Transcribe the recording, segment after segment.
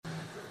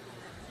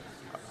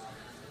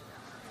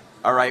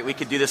All right, we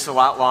could do this a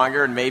lot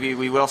longer, and maybe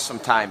we will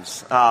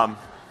sometimes. I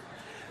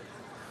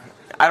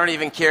don't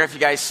even care if you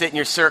guys sit in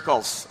your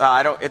circles.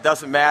 It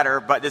doesn't matter.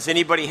 But does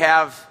anybody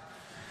have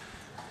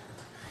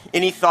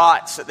any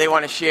thoughts that they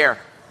want to share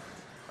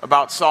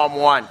about Psalm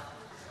 1?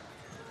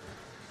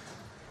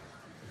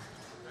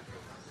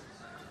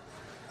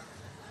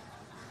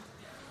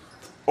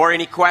 Or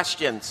any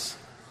questions?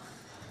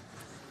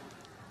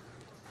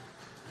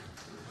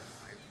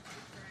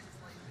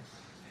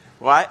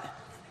 What?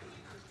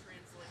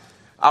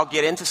 I'll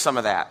get into some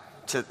of that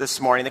this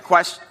morning. The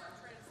question.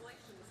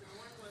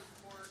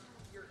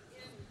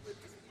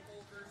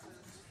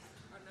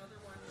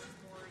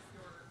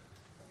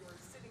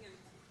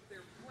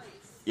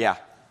 Yeah.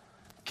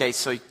 Okay,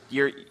 so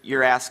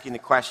you're asking the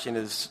question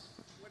is,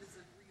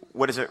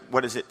 what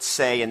does it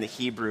say in the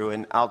Hebrew?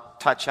 And I'll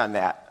touch on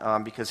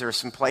that because there are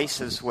some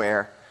places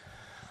where,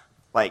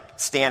 like,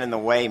 stand in the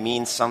way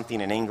means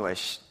something in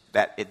English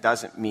that it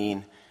doesn't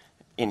mean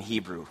in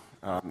Hebrew.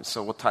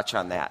 So we'll touch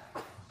on that.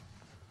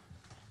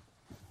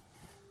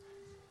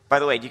 By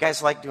the way, do you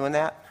guys like doing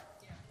that?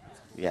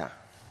 Yeah.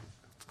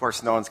 Of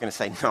course, no one's going to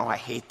say, no, I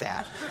hate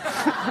that.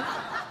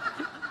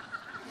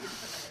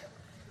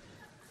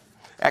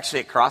 Actually,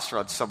 at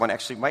Crossroads, someone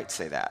actually might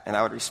say that, and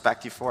I would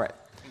respect you for it.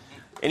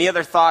 Any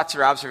other thoughts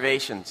or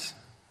observations?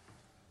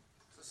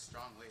 It's a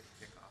strong way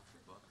to kick off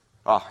your book.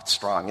 Oh, it's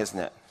strong, isn't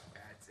it?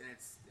 Yeah,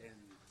 and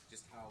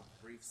just how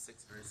brief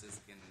 6 verses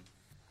can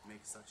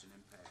make such an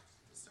impact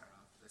to start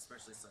off,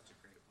 especially such a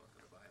great book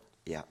of the Bible.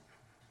 Yeah.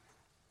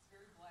 It's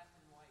very black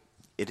and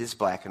white. It is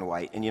black and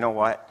white. And you know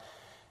what?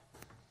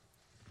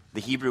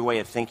 The Hebrew way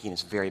of thinking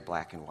is very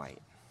black and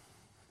white.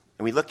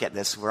 And we look at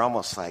this, we're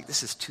almost like,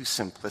 this is too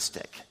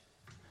simplistic.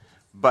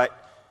 But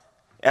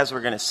as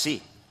we're going to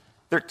see,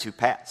 there are 2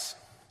 paths.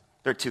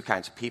 There are 2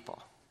 kinds of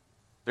people.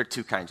 There are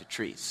 2 kinds of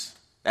trees.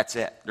 That's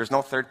it. There's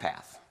no third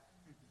path.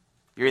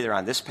 You're either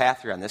on this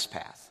path or you're on this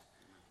path.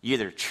 You're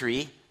either a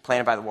tree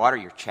planted by the water or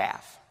you're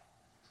chaff.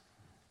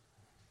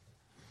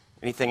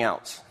 Anything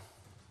else?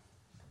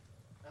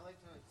 I like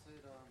how it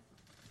said,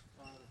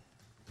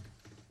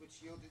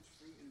 which yielded its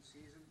fruit in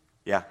season.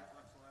 Yeah. It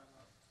talks a lot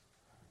about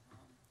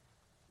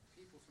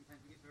people sometimes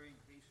get very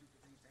impatient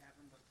for things to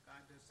happen, but God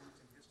does things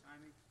in His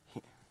timing.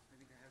 I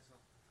think that has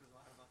a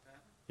lot about that.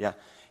 Yeah.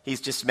 He's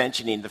just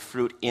mentioning the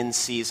fruit in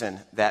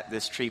season that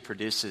this tree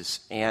produces.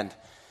 And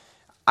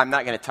I'm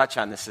not going to touch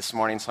on this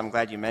morning, so I'm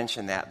glad you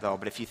mentioned that, though.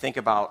 But if you think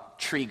about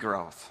tree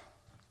growth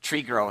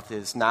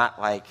is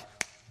not like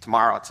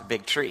tomorrow it's a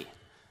big tree.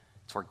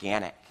 It's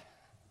organic.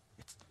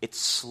 It's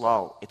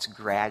slow. It's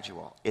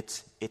gradual.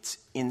 It's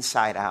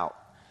inside out.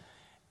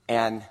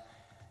 And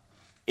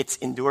it's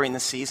enduring the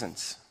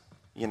seasons.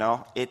 You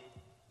know,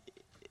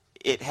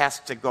 it has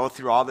to go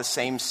through all the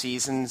same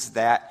seasons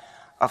that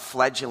a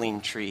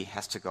fledgling tree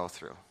has to go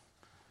through.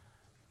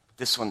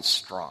 This one's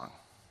strong.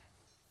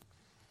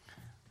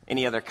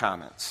 Any other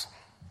comments?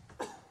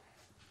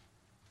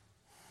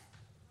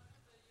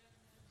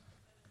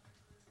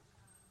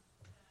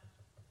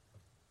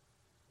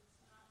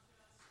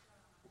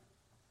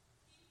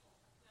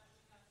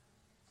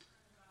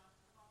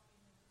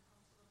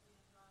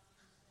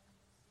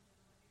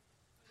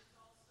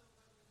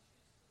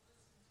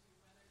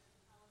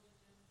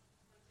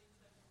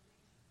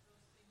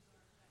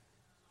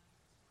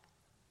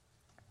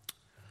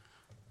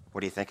 What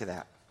do you think of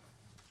that?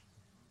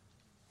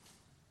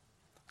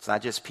 It's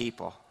not just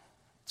people.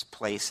 It's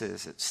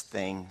places. It's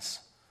things.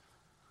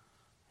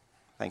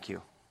 Thank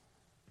you.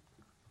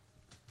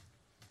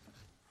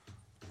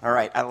 All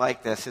right, I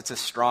like this. It's a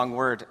strong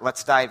word.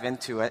 Let's dive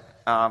into it.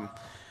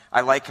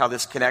 I like how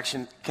this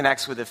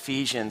connects with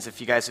Ephesians. If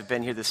you guys have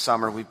been here this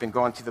summer, we've been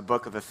going through the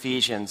book of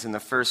Ephesians, and the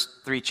first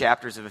 3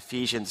 chapters of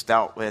Ephesians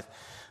dealt with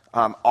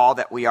all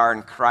that we are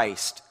in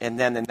Christ. And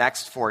then the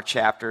next 4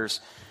 chapters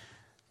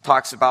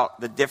talks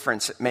about the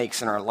difference it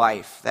makes in our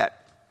life,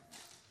 that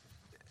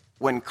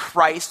when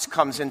Christ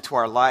comes into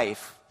our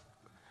life,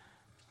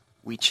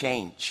 we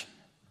change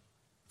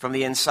from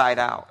the inside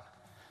out.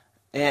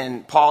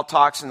 And Paul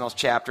talks in those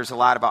chapters a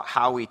lot about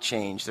how we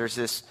change. There's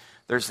this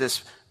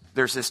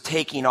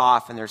taking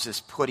off and there's this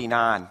putting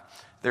on.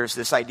 There's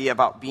this idea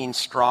about being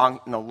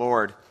strong in the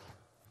Lord.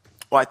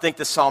 Well, I think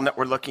the psalm that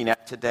we're looking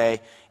at today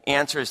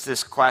answers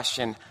this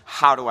question,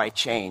 how do I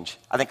change?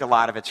 I think a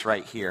lot of it's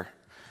right here.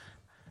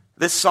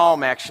 This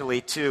psalm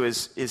actually, too,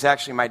 is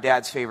actually my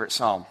dad's favorite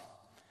psalm.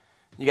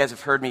 You guys have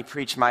heard me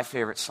preach my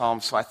favorite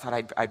psalm, so I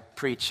thought I'd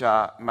preach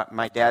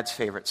my dad's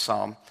favorite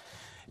psalm.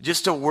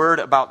 Just a word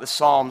about the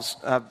Psalms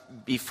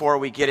before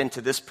we get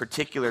into this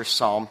particular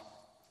psalm.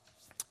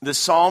 The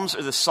Psalms,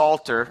 or the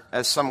Psalter,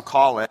 as some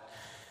call it,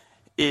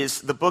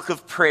 is the book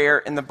of prayer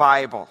in the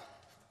Bible.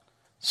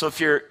 So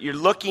if you're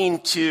looking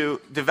to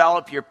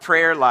develop your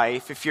prayer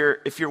life, if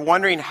you're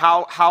wondering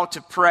how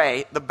to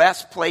pray, the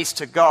best place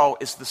to go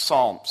is the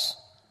Psalms.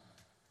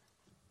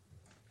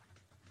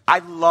 I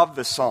love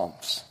the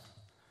Psalms.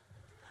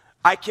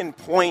 I can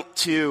point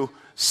to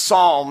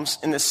Psalms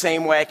in the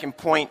same way I can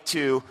point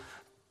to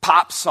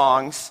pop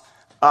songs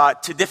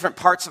to different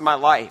parts of my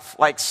life.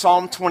 Like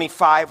Psalm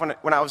 25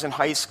 when I was in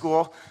high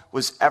school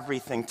was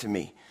everything to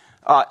me.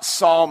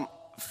 Psalm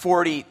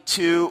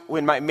 42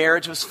 when my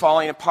marriage was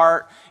falling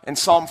apart, and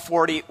Psalm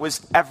 40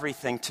 was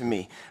everything to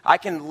me. I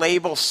can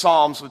label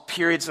Psalms with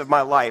periods of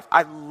my life.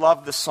 I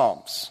love the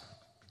Psalms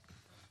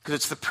because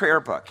it's the prayer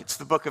book. It's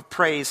the book of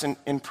praise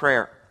and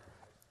prayer.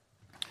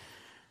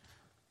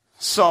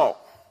 So,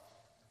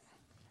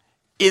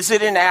 is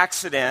it an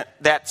accident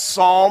that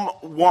Psalm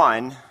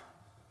 1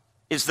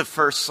 is the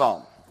first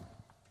psalm?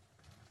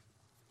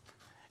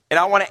 And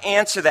I want to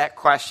answer that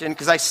question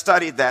because I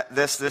studied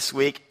this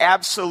week.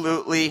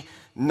 Absolutely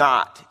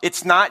not.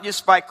 It's not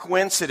just by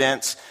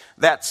coincidence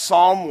that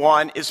Psalm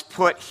 1 is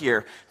put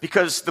here,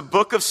 because the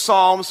book of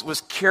Psalms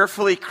was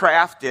carefully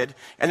crafted,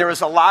 and there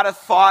was a lot of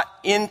thought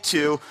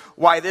into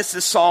why this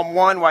is Psalm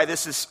 1, why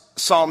this is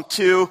Psalm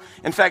 2.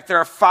 In fact, there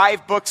are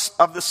 5 books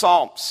of the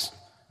Psalms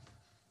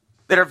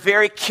that are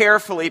very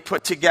carefully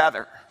put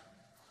together.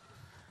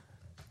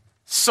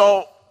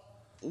 So,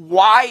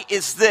 why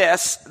is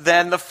this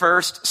then the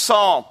first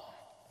psalm?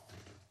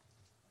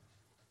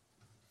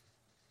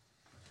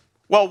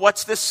 Well,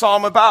 what's this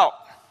psalm about?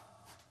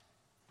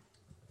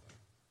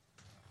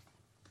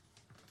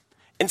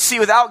 And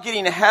see, without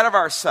getting ahead of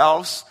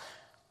ourselves,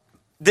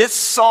 this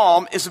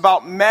psalm is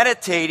about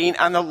meditating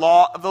on the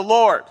law of the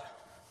Lord.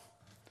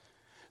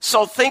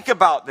 So think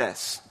about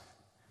this.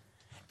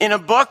 In a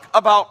book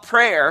about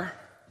prayer,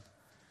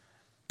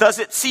 does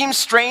it seem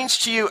strange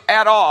to you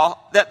at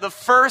all that the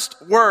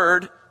first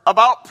word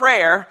about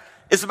prayer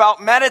is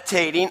about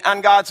meditating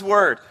on God's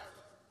word?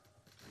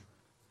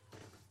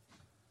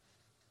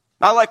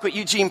 I like what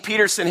Eugene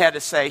Peterson had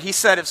to say. He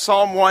said if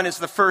Psalm 1 is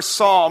the first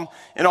psalm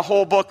in a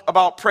whole book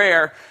about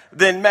prayer,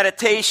 then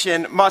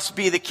meditation must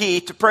be the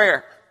key to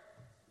prayer.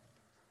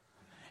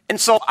 And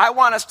so I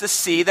want us to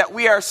see that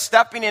we are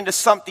stepping into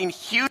something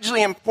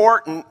hugely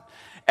important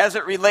as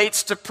it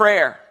relates to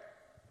prayer.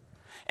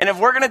 And if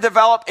we're going to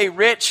develop a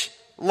rich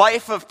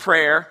life of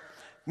prayer,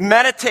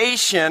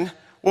 meditation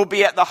will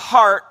be at the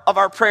heart of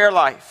our prayer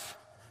life.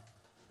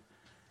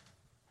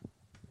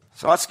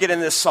 So let's get in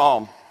this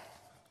psalm.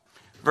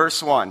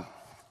 Verse 1.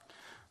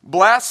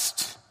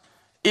 Blessed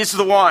is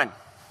the one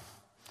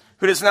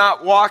who does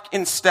not walk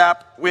in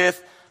step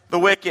with the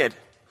wicked.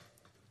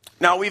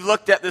 Now, we've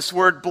looked at this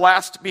word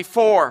blessed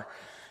before.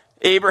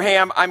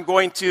 Abraham, I'm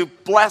going to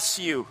bless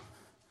you.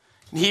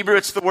 In Hebrew,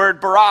 it's the word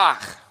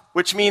barach,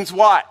 which means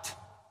what?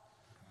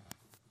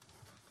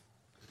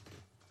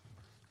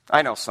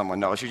 I know someone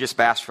knows. You're just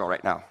bashful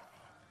right now.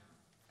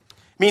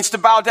 It means to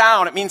bow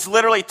down. It means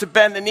literally to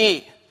bend the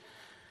knee.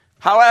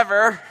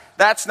 However,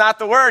 that's not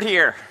the word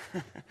here.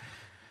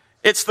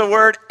 It's the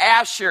word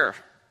Asher.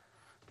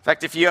 In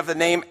fact, if you have the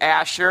name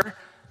Asher,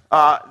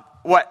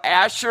 what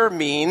Asher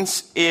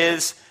means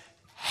is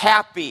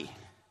happy,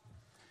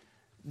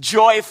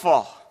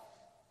 joyful,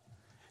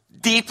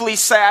 deeply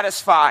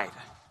satisfied.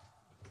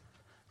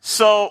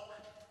 So,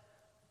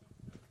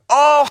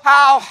 oh,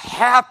 how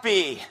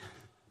happy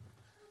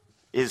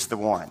is the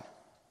one.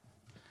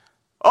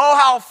 Oh,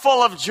 how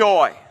full of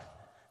joy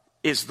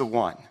is the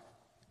one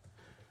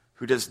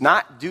who does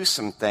not do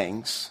some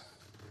things,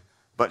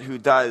 but who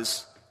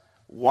does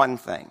one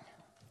thing.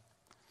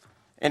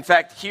 In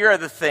fact, here are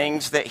the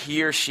things that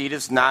he or she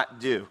does not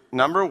do.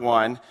 Number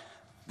one,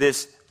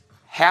 this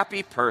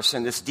happy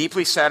person, this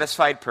deeply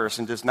satisfied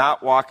person, does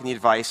not walk in the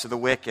advice of the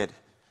wicked.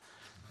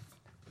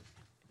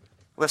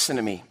 Listen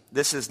to me.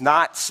 This is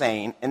not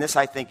saying, and this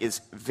I think is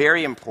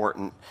very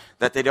important,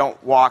 that they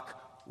don't walk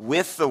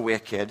with the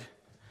wicked,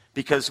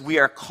 because we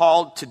are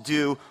called to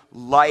do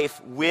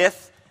life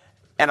with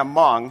and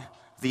among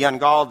the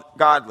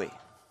ungodly.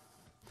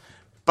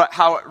 But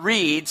how it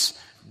reads,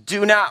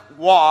 do not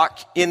walk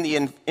in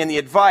the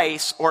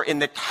advice or in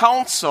the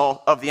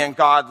counsel of the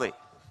ungodly.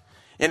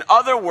 In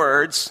other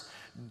words,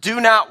 do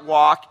not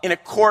walk in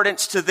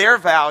accordance to their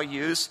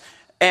values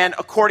and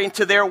according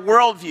to their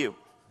worldview.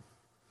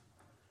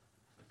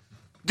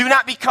 Do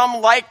not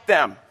become like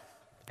them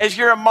as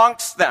you're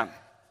amongst them.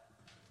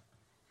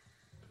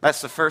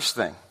 That's the first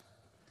thing.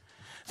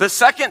 The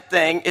second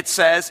thing it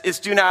says is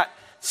do not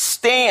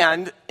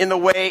stand in the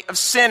way of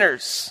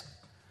sinners.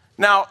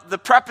 Now, the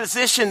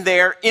preposition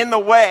there, in the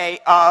way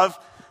of,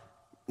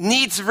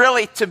 needs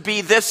really to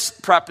be this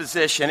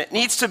preposition. It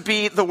needs to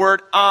be the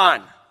word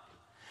on.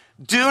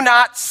 Do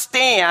not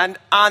stand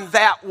on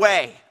that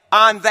way,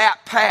 on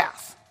that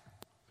path.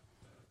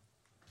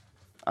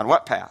 On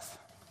what path?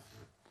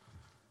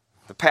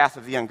 The path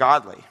of the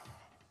ungodly.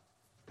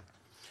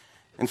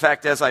 In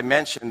fact, as I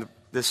mentioned,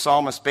 the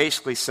psalmist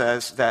basically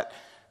says that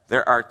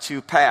there are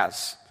 2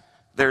 paths.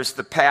 There's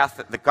the path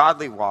that the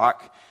godly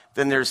walk,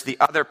 then there's the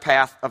other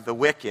path of the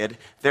wicked.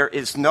 There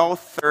is no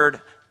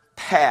third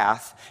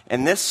path,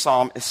 and this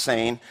psalm is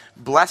saying,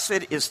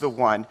 blessed is the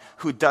one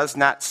who does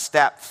not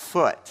step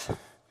foot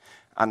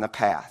on the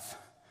path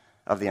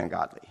of the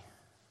ungodly.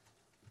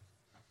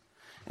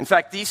 In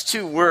fact, these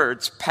 2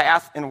 words,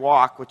 path and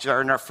walk, which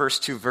are in our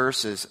first 2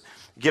 verses,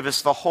 give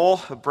us the whole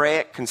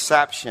Hebraic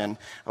conception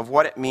of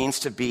what it means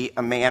to be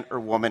a man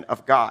or woman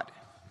of God.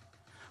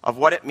 of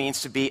what it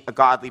means to be a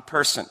godly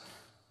person.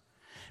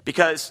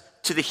 Because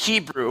to the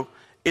Hebrew,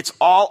 it's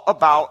all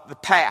about the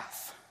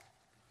path.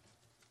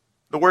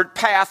 The word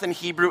path in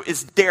Hebrew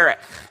is derech.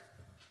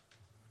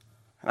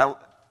 And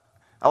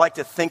I like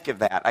to think of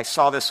that. I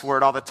saw this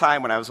word all the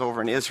time when I was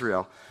over in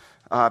Israel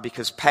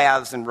because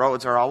paths and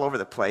roads are all over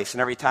the place.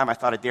 And every time I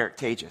thought of Derek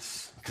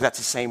Tages because that's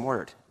the same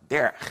word,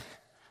 derech,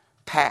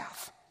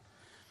 path.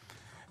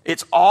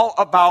 It's all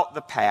about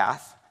the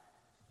path.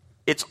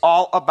 It's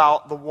all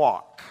about the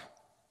walk.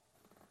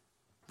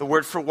 The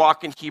word for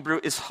walk in Hebrew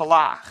is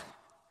halach.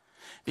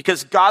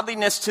 Because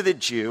godliness to the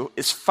Jew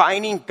is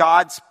finding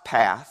God's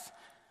path,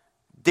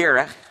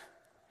 derech,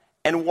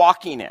 and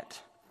walking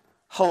it,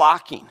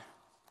 halaching.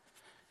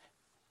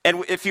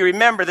 And if you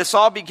remember, this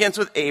all begins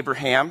with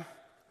Abraham.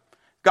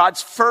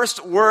 God's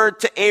first word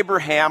to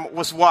Abraham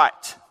was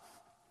what?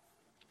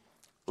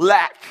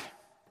 Lek.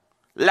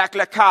 Lek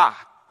lekah.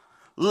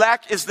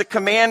 Lek is the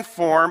command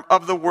form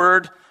of the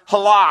word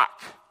halak.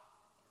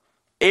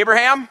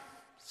 Abraham,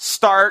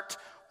 start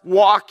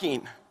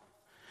walking.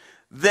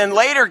 Then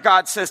later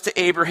God says to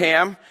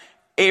Abraham,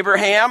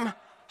 Abraham,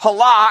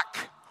 halak,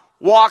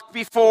 walk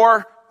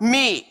before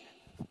me.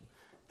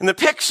 And the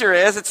picture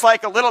is, it's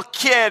like a little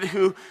kid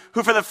who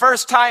for the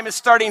first time is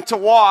starting to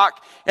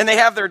walk, and they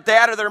have their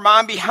dad or their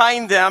mom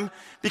behind them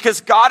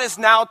because God is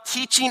now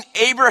teaching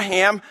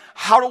Abraham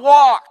how to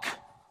walk.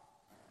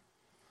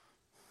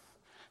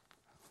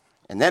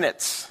 And then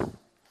it's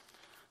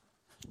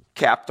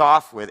capped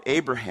off with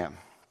Abraham.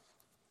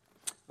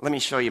 Let me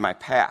show you my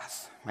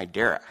path, my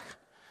derech.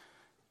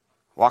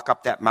 Walk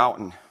up that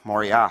mountain,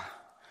 Moriah.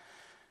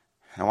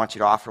 I want you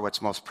to offer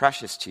what's most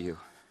precious to you.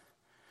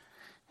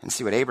 And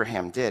see what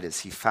Abraham did is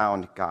he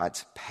found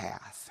God's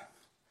path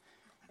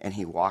and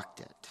he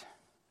walked it.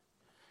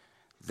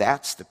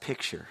 That's the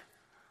picture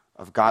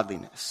of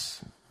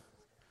godliness.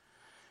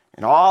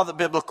 And all the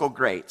biblical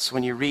greats,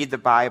 when you read the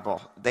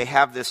Bible, they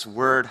have this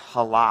word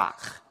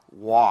halach,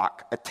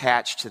 walk,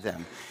 attached to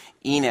them.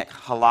 Enoch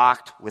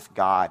halakhed with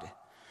God.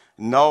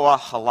 Noah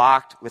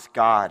halakhed with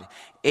God.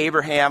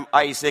 Abraham,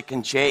 Isaac,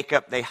 and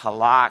Jacob, they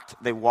halakhed,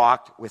 they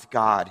walked with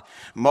God.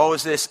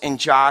 Moses and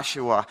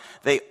Joshua,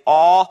 they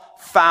all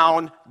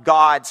found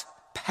God's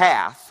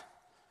path,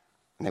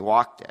 and they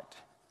walked it.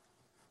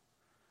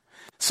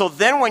 So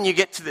then when you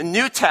get to the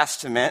New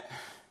Testament,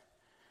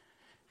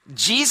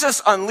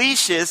 Jesus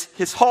unleashes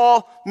his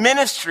whole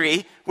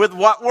ministry with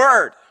what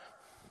word?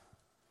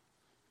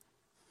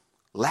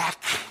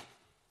 Lek.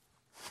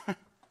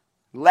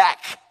 Lek.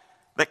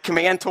 The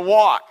command to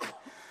walk.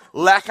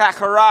 Lek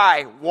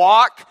acharai,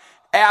 walk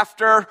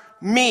after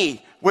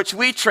me, which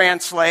we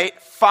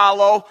translate,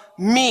 follow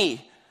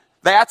me.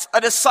 That's a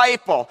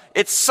disciple.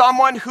 It's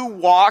someone who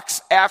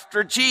walks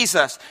after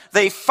Jesus.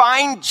 They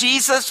find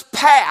Jesus'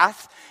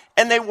 path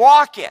and they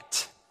walk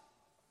it.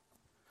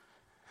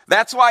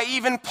 That's why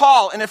even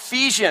Paul in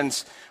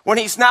Ephesians, when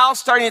he's now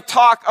starting to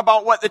talk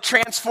about what the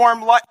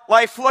transformed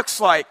life looks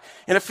like,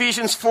 in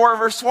Ephesians 4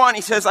 verse 1,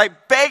 he says, I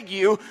beg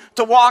you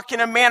to walk in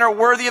a manner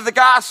worthy of the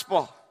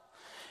gospel.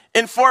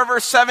 In 4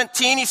 verse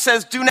 17, he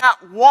says, do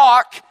not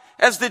walk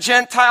as the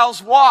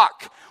Gentiles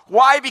walk.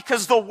 Why?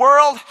 Because the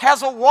world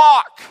has a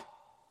walk.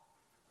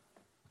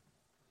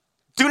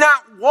 Do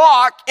not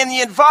walk in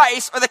the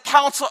advice or the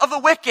counsel of the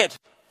wicked.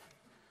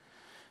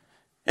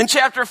 In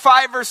chapter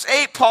 5 verse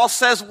 8, Paul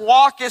says,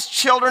 walk as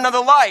children of the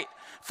light.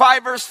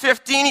 5 verse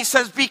 15, he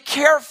says, be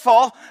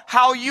careful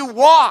how you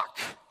walk.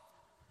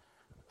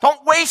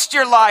 Don't waste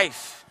your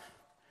life.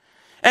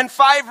 And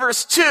 5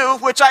 verse 2,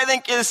 which I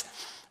think is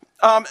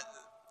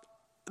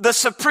the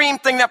supreme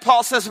thing that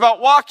Paul says about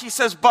walk, he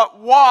says,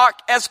 but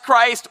walk as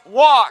Christ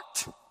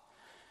walked.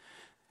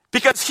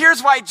 Because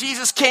here's why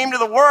Jesus came to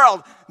the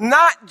world.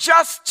 Not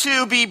just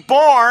to be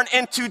born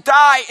and to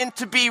die and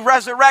to be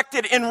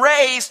resurrected and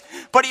raised,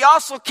 but he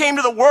also came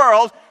to the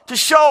world to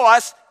show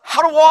us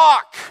how to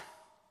walk.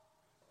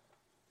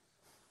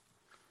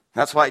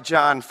 That's why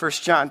 1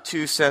 John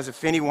 2 says,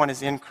 if anyone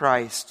is in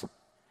Christ,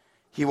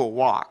 he will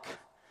walk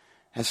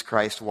as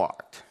Christ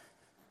walked.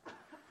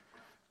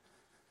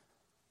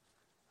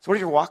 So what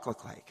does your walk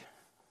look like?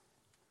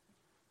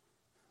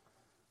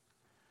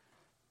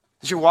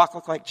 Does your walk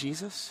look like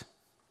Jesus?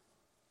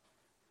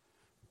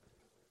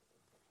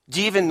 Do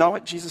you even know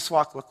what Jesus'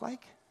 walk looked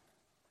like?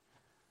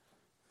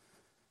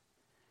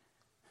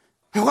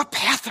 I mean, what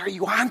path are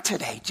you on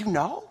today? Do you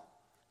know?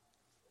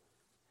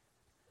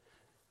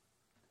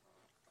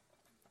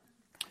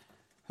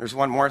 There's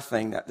one more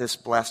thing that this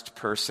blessed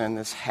person,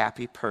 this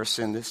happy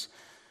person, this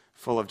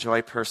full of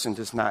joy person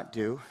does not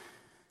do.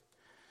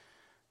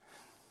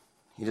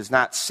 He does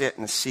not sit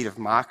in the seat of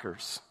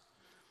mockers.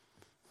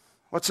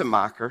 What's a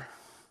mocker?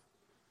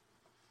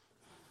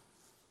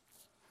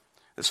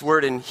 This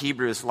word in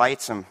Hebrew is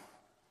lightsome.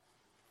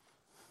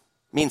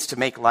 Means to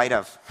make light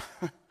of.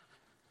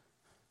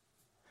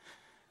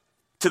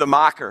 To the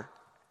mocker,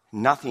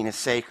 nothing is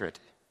sacred.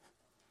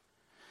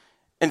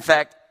 In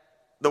fact,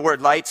 the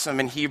word lightsome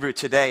in Hebrew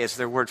today is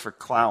their word for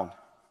clown.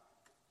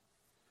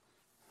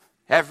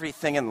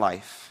 Everything in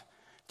life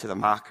to the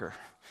mocker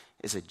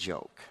is a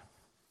joke.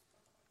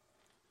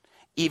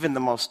 even the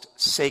most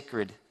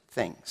sacred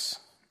things.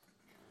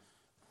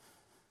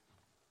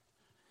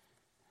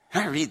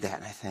 And I read that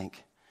and I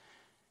think,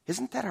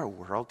 isn't that our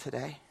world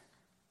today?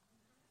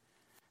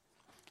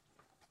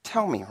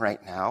 Tell me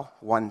right now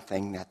one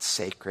thing that's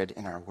sacred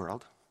in our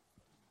world.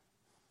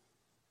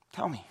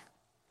 Tell me.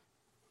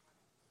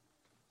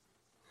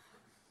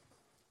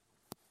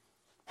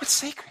 What's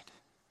sacred?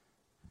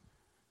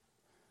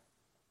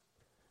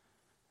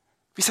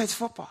 Besides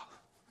football.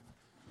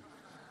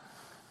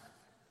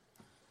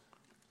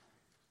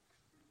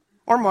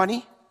 Or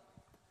money.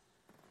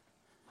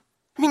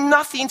 I mean,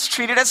 nothing's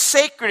treated as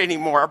sacred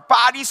anymore. Our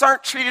bodies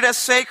aren't treated as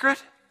sacred.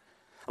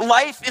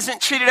 Life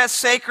isn't treated as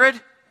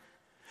sacred.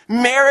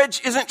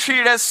 Marriage isn't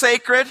treated as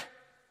sacred.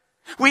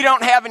 We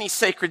don't have any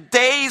sacred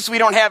days. We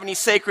don't have any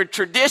sacred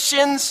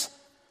traditions.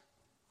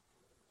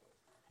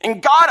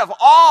 And God of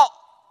all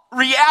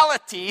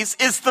realities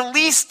is the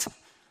least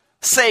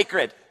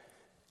sacred.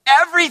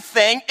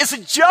 Everything is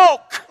a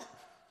joke.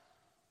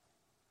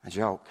 A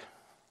joke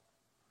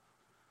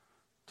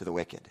to the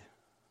wicked.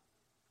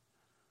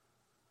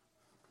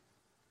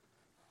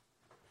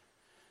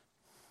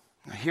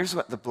 Now here's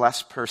what the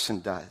blessed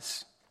person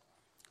does.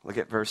 Look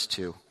at verse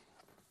 2.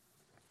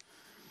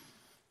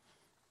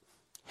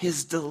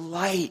 His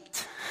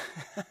delight.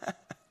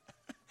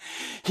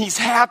 He's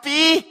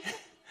happy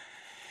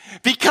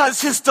because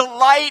his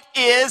delight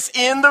is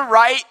in the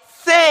right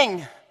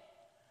thing.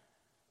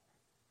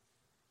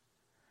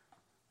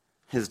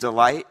 His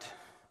delight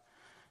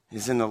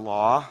is in the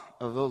law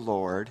of the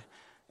Lord,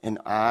 and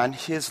on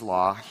his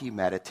law he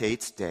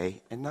meditates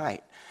day and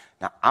night.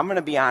 Now, I'm going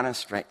to be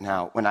honest right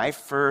now. When I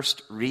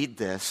first read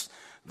this,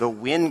 the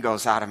wind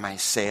goes out of my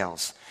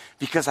sails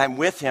because I'm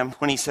with him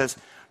when he says,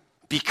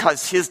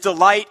 because his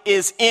delight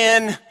is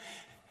in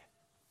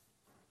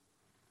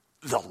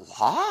the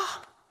law?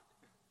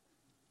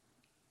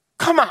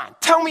 Come on,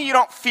 tell me you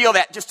don't feel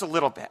that just a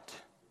little bit.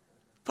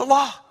 The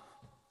law.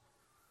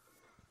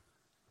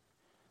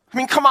 I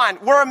mean, come on,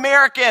 we're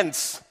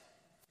Americans.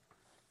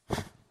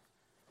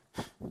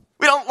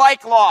 We don't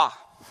like law.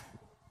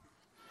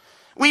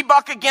 We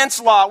buck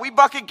against law. We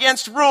buck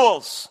against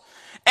rules.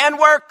 And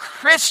we're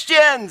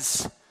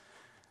Christians.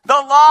 The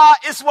law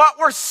is what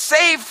we're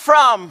saved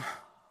from.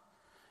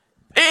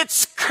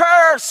 It's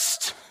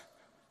cursed.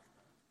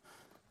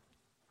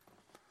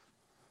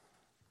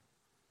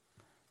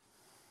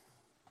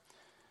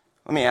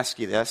 Let me ask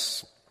you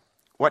this.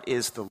 What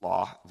is the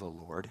law of the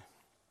Lord?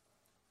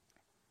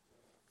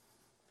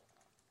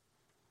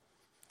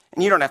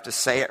 And you don't have to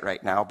say it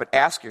right now, but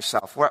ask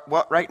yourself,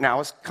 what right now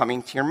is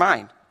coming to your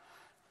mind?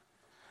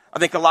 I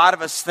think a lot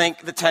of us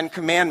think the Ten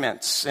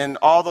Commandments and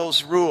all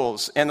those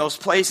rules and those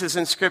places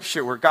in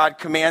Scripture where God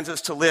commands us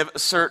to live a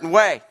certain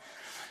way.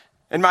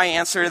 And my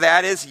answer to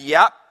that is,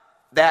 yep,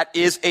 that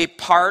is a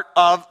part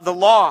of the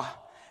law.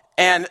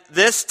 And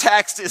this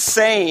text is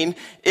saying,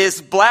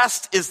 is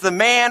blessed is the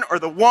man or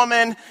the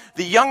woman,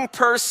 the young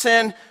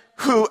person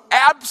who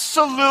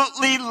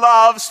absolutely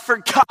loves for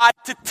God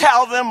to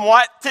tell them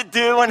what to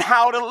do and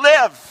how to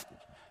live.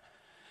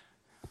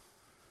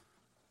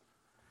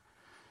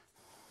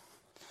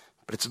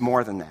 But it's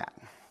more than that.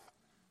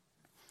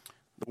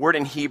 The word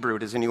in Hebrew,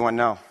 does anyone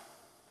know?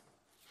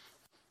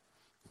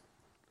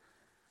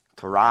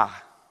 Torah.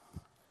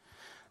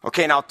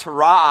 Okay, now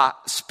Torah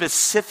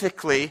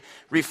specifically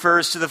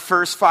refers to the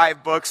first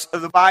 5 books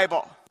of the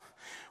Bible,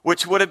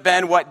 which would have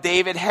been what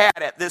David had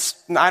at this.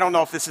 I don't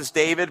know if this is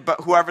David,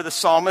 but whoever the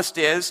psalmist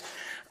is,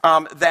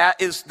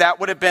 that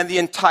would have been the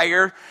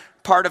entire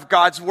part of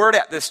God's word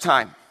at this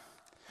time.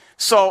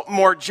 So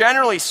more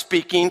generally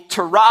speaking,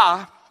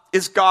 Torah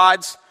is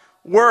God's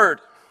word.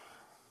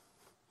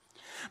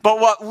 But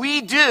what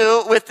we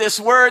do with this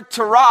word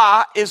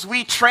Torah is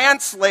we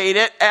translate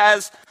it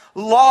as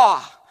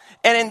law.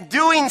 And in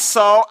doing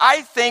so,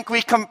 I think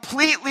we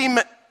completely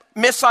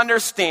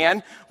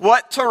misunderstand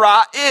what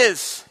Torah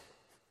is.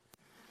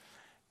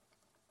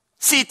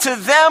 See, to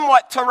them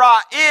what Torah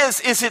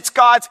is it's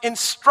God's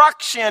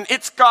instruction,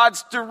 it's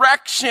God's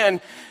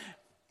direction,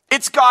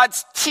 it's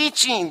God's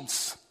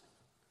teachings.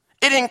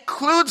 It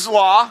includes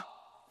law,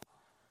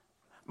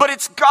 but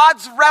it's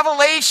God's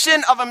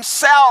revelation of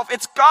himself.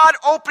 It's God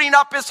opening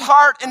up his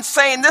heart and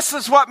saying, this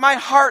is what my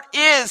heart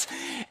is,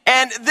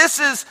 and this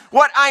is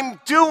what I'm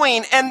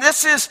doing, and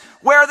this is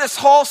where this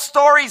whole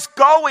story's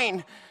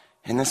going,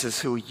 and this is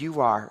who you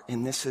are,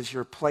 and this is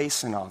your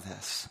place in all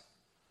this.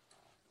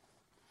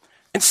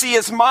 And see,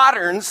 as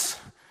moderns,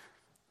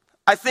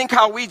 I think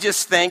how we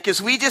just think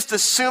is we just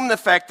assume the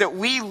fact that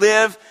we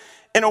live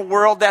in a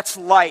world that's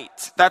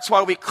light. That's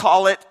why we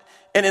call it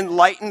an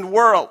enlightened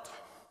world,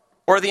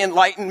 or the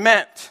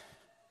Enlightenment.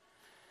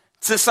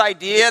 It's this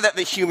idea that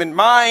the human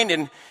mind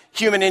and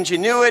human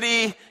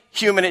ingenuity,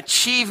 human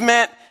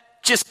achievement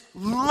just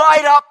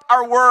light up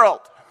our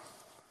world.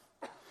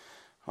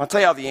 I'll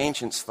tell you how the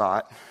ancients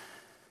thought.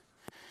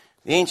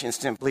 The ancients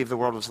didn't believe the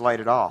world was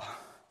light at all.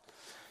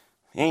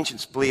 The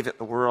ancients believed that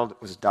the world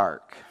was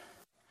dark.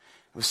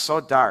 It was so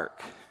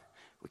dark,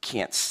 we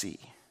can't see.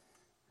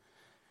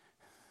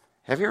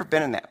 Have you ever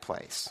been in that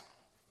place?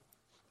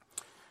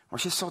 Or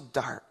it's just so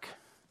dark.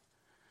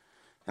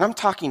 And I'm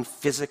talking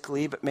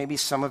physically, but maybe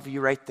some of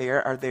you right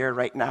there are there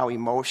right now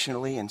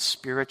emotionally and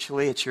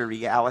spiritually. It's your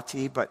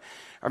reality. But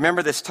I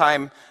remember this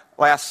time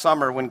last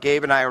summer when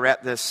Gabe and I were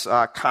at this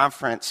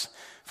conference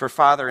for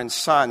father and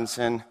sons,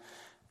 and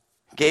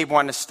Gabe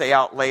wanted to stay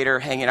out later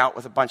hanging out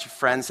with a bunch of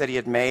friends that he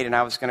had made, and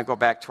I was going to go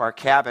back to our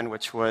cabin,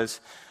 which was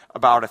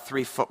about a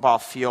 3-football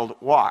field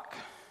walk.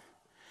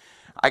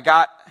 I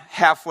got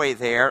halfway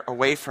there,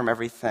 away from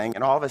everything,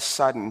 and all of a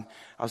sudden,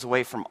 I was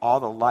away from all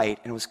the light,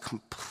 and it was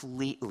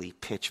completely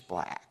pitch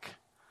black.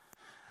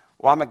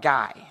 Well, I'm a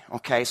guy,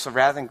 okay? So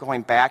rather than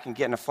going back and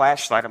getting a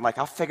flashlight, I'm like,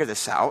 I'll figure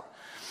this out.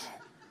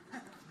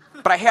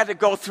 But I had to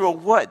go through a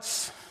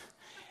woods.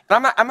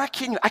 And I'm not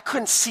kidding you, I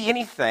couldn't see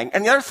anything.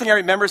 And the other thing I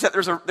remember is that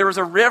there was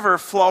a river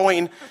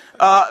flowing,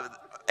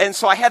 and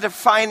so I had to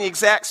find the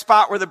exact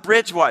spot where the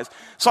bridge was.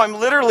 So I'm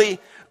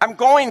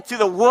going through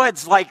the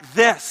woods like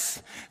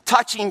this,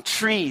 touching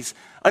trees,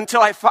 until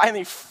I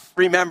finally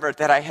remembered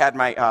that I had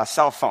my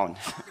cell phone.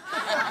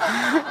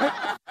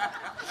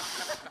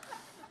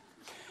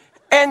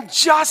 And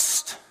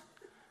just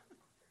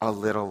a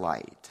little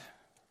light.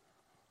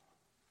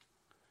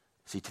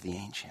 See, to the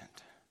ancient,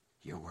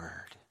 your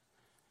word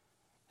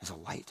is a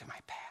light to my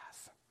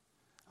path,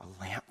 a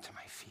lamp to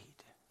my feet.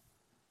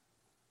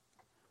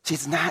 See,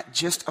 it's not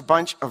just a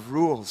bunch of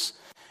rules.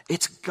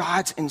 It's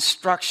God's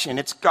instruction.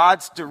 It's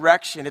God's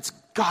direction. It's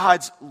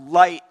God's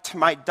light to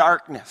my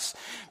darkness.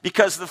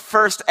 Because the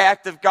first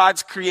act of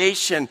God's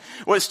creation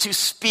was to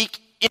speak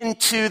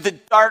into the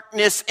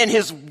darkness, and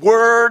his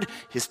word,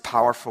 his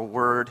powerful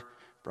word,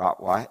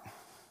 brought what?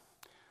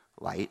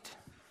 Light.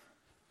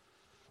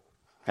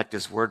 In fact,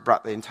 his word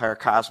brought the entire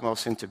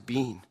cosmos into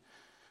being.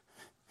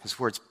 His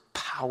word's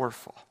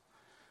powerful.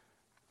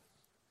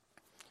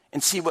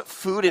 And see, what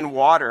food and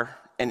water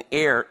and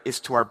air is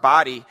to our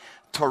body,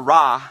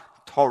 Torah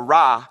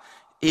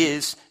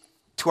is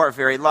to our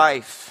very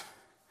life.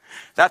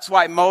 That's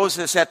why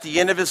Moses, at the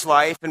end of his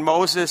life, and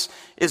Moses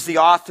is the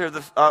author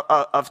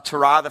of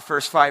Torah, the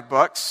first 5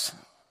 books.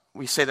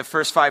 We say the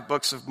first 5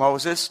 books of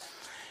Moses.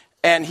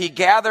 And he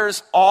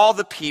gathers all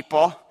the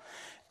people,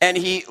 and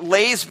he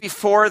lays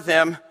before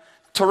them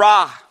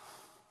Torah.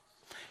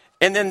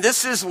 And then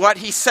this is what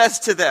he says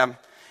to them.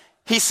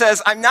 He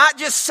says, I'm not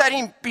just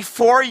setting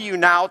before you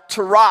now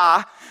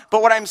Torah,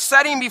 but what I'm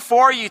setting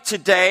before you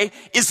today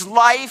is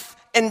life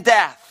and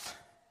death.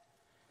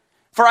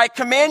 For I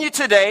command you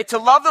today to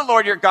love the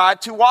Lord your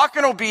God, to walk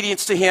in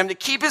obedience to him, to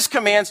keep his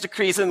commands,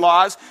 decrees, and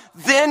laws.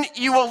 Then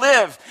you will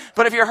live.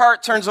 But if your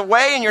heart turns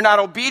away and you're not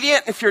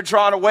obedient, if you're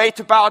drawn away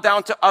to bow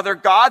down to other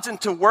gods and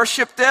to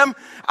worship them,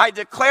 I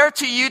declare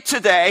to you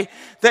today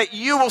that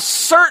you will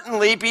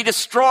certainly be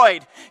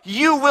destroyed.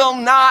 You will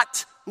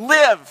not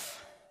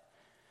live.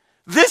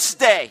 This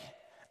day,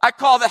 I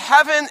call the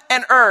heaven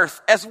and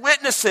earth as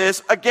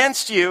witnesses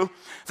against you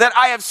that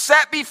I have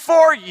set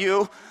before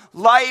you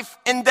life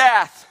and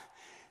death.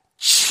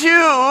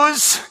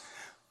 Choose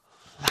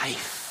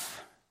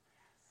life.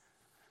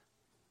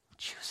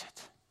 Choose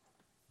it.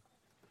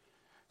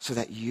 So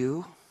that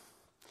you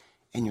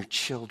and your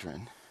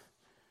children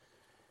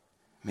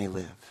may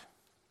live.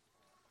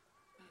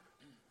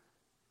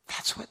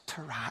 That's what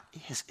Torah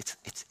is.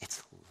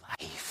 It's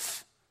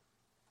life.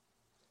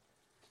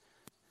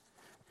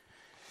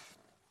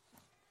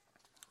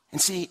 And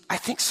see, I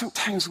think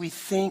sometimes we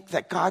think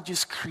that God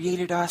just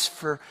created us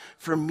for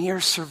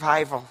mere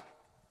survival.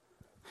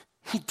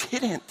 He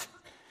didn't.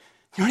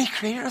 You know what he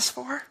created us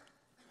for?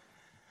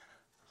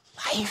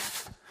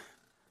 Life.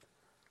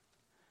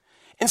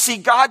 And see,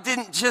 God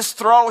didn't just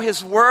throw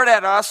his word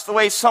at us the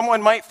way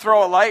someone might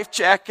throw a life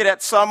jacket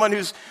at someone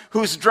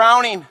who's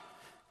drowning.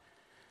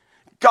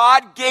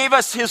 God gave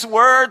us his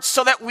word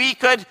so that we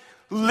could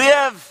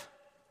live.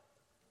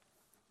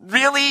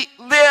 Really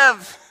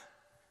live.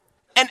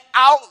 And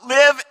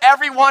outlive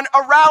everyone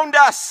around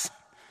us.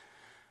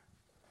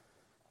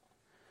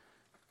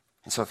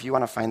 And so if you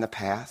want to find the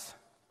path,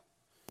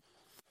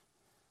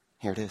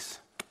 here it is.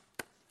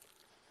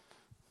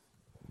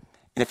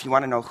 And if you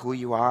want to know who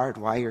you are and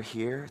why you're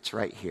here, it's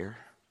right here.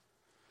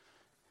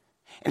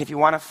 And if you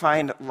want to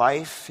find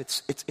life,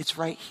 it's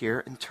right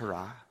here in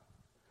Torah.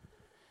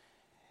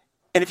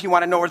 And if you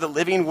want to know where the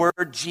living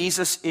word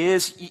Jesus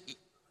is,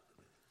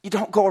 you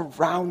don't go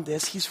around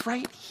this. He's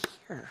right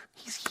here.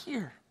 He's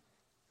here.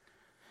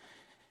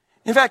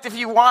 In fact, if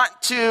you want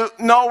to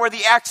know where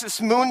the axis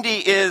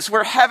mundi is,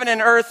 where heaven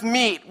and earth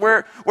meet,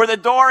 where the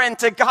door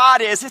into God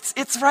is,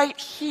 it's right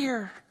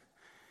here.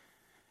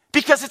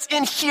 Because it's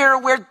in here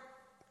where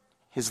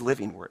his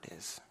living word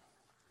is.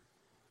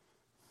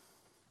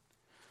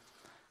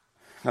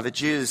 Now the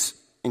Jews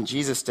in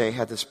Jesus' day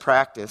had this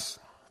practice,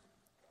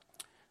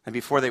 and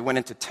before they went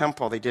into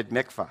temple, they did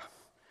mikvah.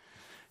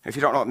 If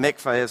you don't know what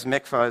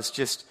mikvah is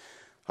just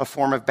a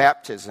form of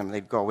baptism.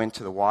 They'd go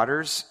into the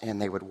waters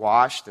and they would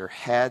wash their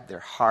head, their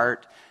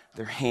heart,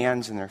 their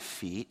hands, and their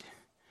feet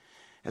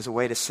as a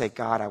way to say,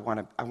 God, I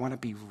want to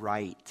be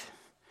right.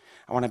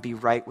 I want to be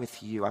right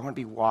with you. I want to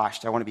be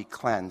washed. I want to be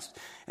cleansed.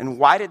 And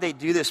why did they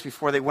do this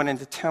before they went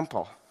into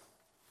temple?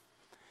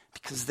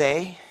 Because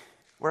they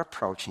were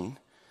approaching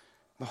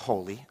the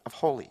Holy of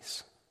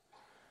Holies,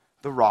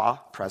 the raw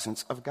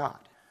presence of God.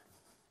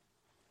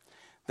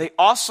 They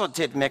also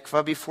did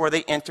mikvah before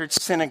they entered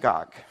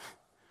synagogue.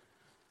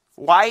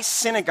 Why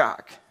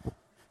synagogue?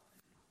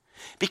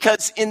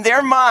 Because in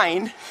their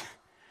mind,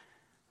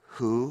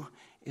 who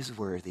is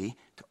worthy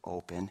to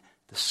open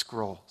the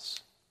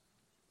scrolls?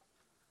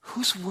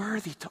 Who's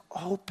worthy to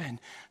open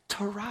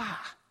Torah?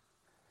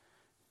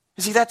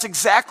 You see, that's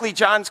exactly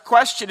John's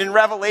question in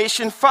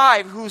Revelation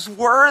 5. Who's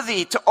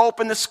worthy to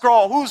open the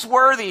scroll? Who's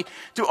worthy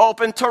to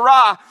open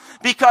Torah?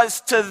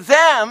 Because to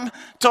them,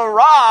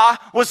 Torah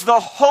was the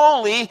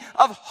Holy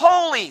of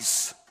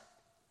Holies.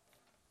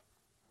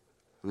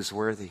 Who's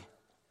worthy?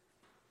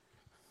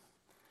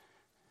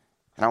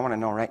 And I want to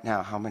know right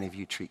now how many of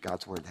you treat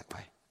God's word that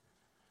way.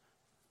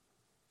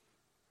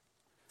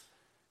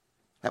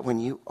 That when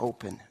you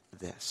open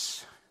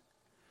this,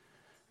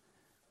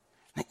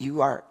 that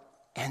you are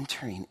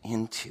entering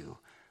into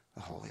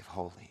the Holy of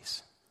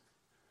Holies.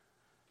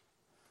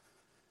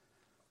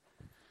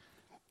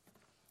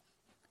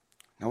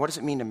 Now, what does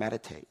it mean to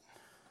meditate?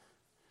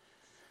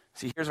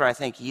 See, here's where I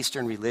think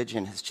Eastern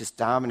religion has just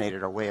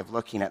dominated our way of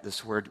looking at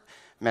this word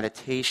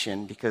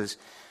meditation, because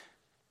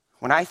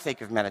when I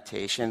think of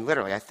meditation,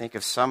 literally I think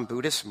of some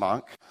Buddhist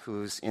monk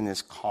who's in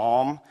this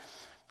calm,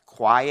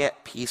 quiet,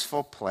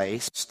 peaceful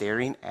place,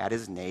 staring at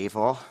his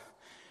navel,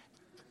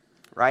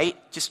 right?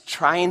 Just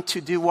trying to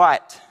do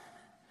what?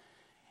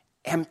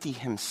 Empty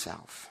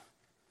himself.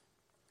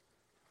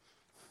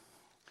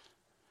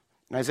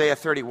 In Isaiah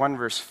 31,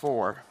 verse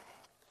 4,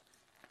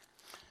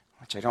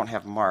 which I don't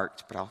have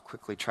marked, but I'll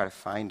quickly try to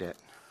find it.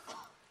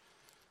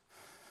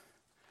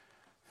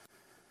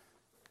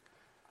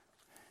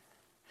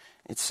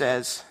 It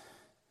says,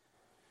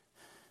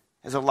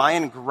 as a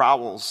lion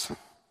growls,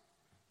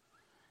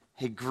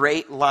 a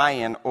great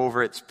lion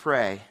over its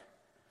prey.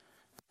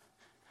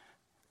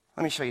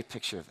 Let me show you a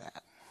picture of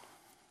that.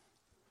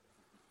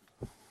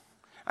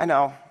 I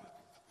know,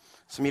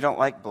 some of you don't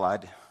like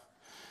blood.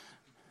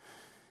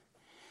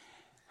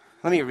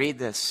 Let me read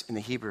this in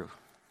the Hebrew,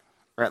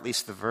 or at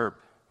least the verb.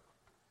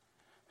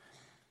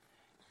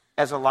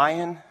 As a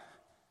lion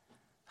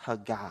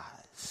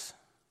haggaz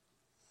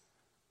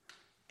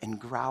and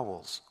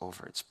growls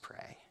over its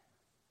prey.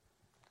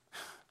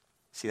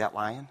 See that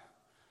lion?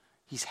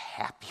 He's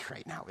happy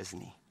right now, isn't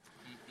he?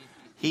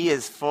 He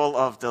is full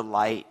of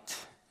delight.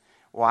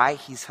 Why?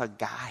 He's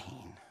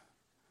haggahing.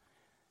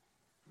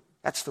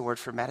 That's the word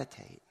for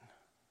meditate.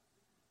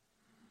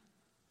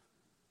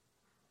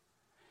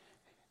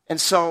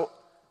 And so,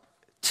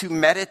 to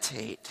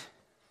meditate,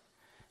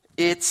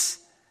 it's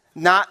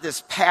not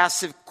this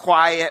passive,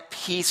 quiet,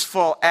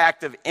 peaceful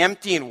act of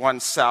emptying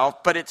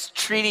oneself, but it's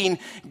treating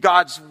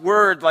God's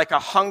word like a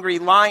hungry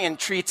lion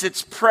treats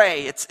its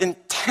prey. It's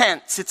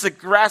intense, it's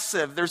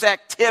aggressive, there's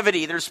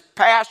activity, there's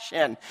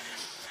passion.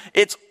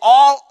 It's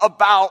all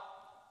about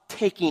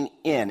taking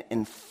in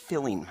and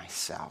filling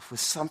myself with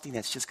something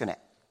that's just going to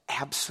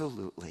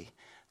absolutely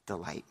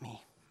delight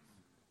me.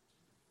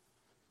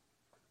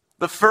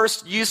 The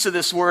first use of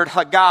this word,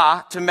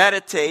 haggah, to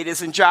meditate,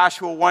 is in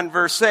Joshua 1,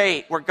 verse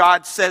 8, where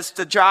God says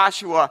to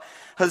Joshua,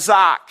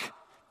 Hazak,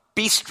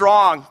 be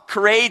strong,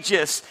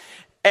 courageous,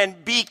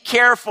 and be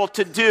careful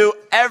to do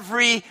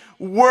every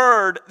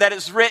word that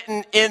is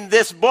written in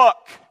this book.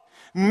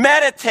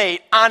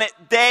 Meditate on it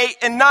day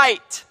and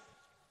night.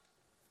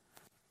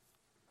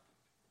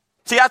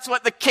 See, that's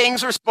what the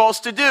kings are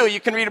supposed to do.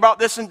 You can read about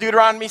this in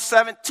Deuteronomy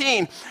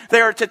 17.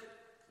 They are to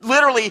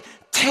literally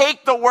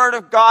take the word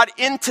of God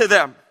into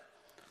them.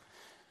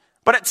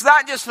 But it's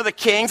not just for the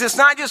kings, it's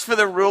not just for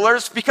the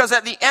rulers, because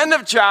at the end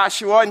of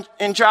Joshua,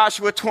 in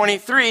Joshua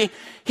 23,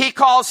 he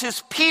calls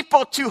his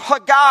people to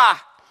haggah.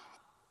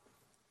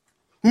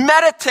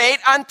 Meditate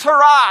on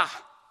Torah.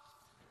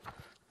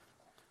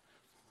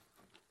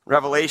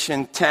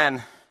 Revelation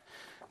 10,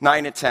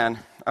 9 to 10.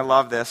 I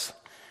love this.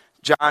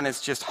 John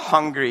is just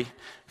hungry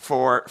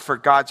for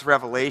God's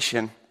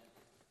revelation.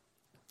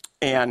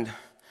 And,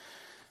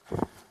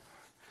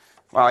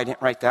 well, I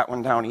didn't write that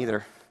one down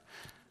either.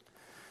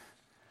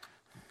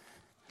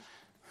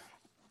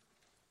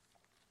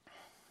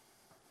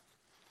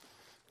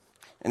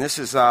 And this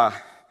is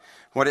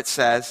what it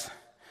says.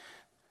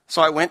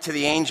 So I went to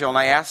the angel and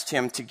I asked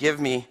him to give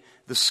me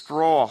the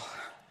scroll.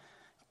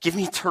 Give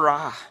me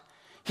Torah.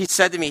 He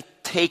said to me,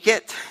 take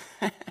it.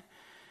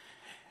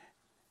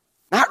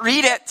 Not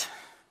read it.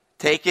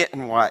 Take it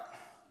and what?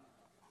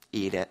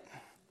 Eat it.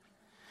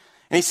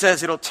 And he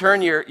says, it'll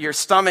turn your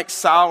stomach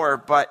sour,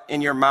 but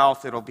in your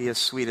mouth it'll be as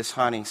sweet as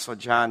honey. So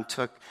John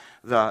took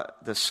the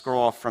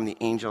scroll from the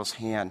angel's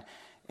hand,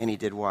 and he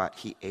did what?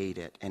 He ate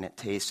it, and it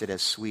tasted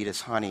as sweet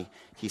as honey,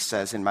 he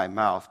says, in my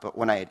mouth. But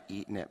when I had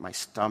eaten it, my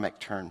stomach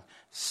turned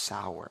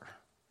sour.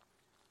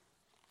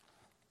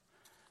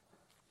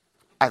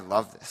 I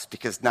love this,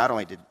 because not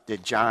only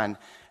did John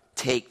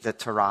take the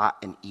Torah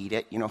and eat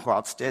it, you know who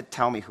else did?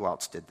 Tell me who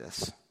else did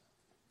this.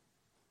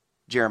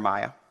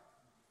 Jeremiah,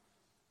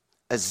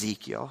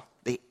 Ezekiel,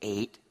 they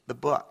ate the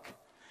book.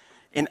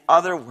 In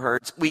other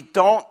words, we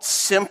don't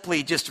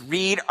simply just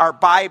read our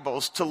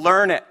Bibles to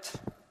learn it,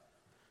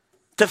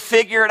 to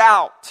figure it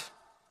out,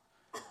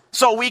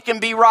 so we can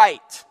be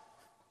right.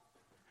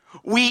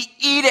 We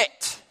eat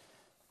it.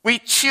 We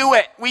chew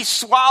it. We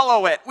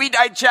swallow it. We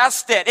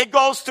digest it. It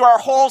goes through our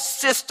whole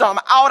system,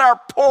 out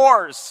our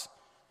pores.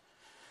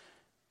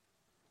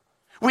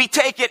 We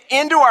take it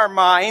into our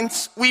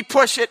minds. We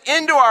push it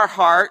into our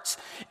hearts.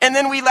 And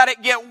then we let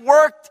it get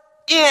worked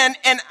in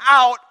and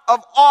out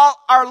of all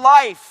our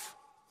life.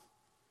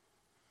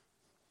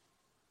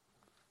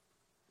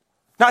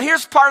 Now,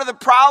 here's part of the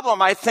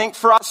problem, I think,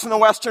 for us in the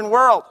Western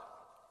world.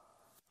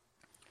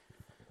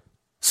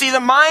 See,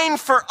 the mind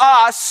for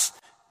us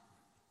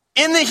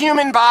in the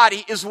human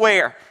body is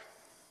where?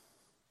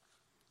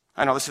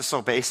 I know this is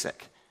so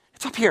basic.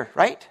 It's up here,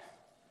 right?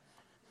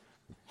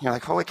 You're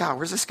like, holy cow,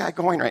 where's this guy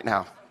going right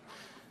now?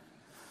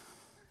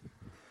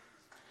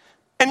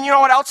 And you know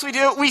what else we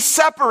do? We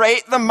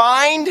separate the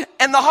mind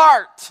and the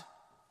heart.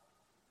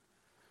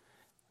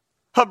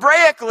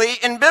 Hebraically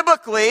and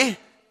biblically,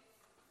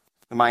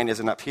 the mind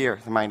isn't up here,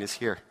 the mind is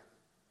here.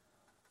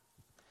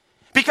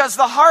 Because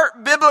the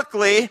heart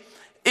biblically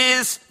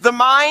is the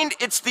mind,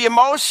 it's the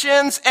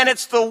emotions, and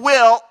it's the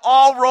will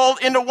all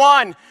rolled into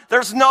one.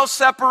 There's no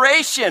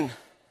separation.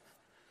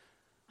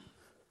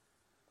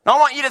 Now, I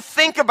want you to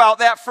think about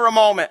that for a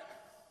moment.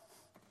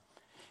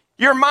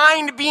 Your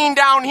mind being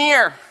down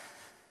here.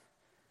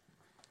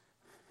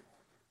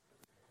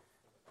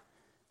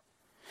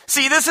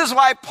 See, this is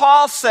why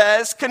Paul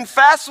says,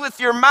 confess with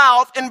your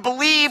mouth and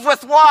believe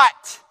with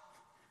what?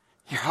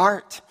 Your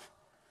heart.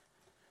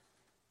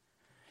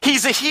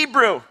 He's a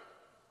Hebrew.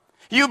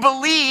 You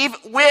believe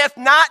with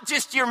not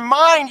just your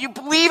mind, you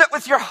believe it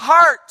with your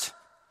heart.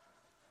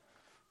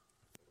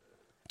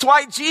 That's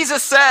why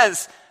Jesus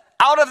says,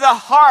 out of the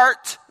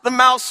heart, the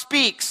mouth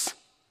speaks.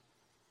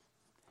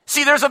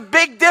 See, there's a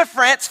big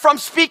difference from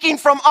speaking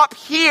from up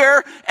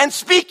here and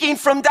speaking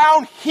from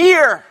down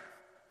here.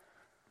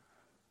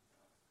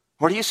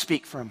 Where do you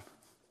speak from?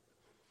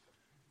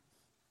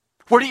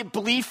 Where do you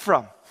believe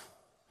from?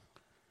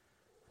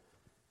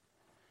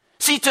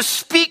 See, to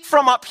speak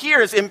from up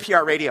here is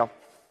NPR radio.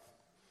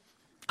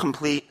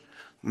 Complete,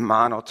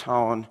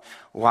 monotone.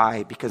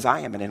 Why? Because I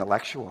am an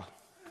intellectual.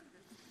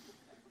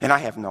 And I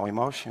have no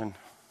emotion.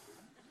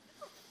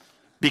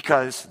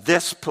 Because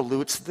this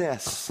pollutes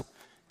this.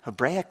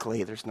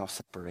 Hebraically, there's no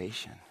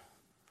separation.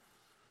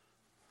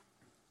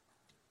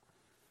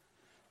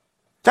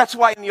 That's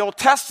why in the Old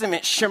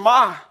Testament,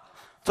 Shema,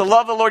 to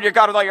love the Lord your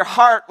God with all your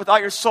heart, with all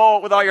your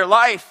soul, with all your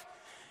life,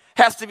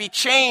 has to be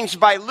changed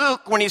by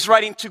Luke when he's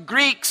writing to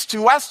Greeks,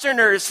 to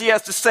Westerners. He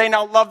has to say,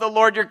 now love the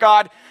Lord your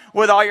God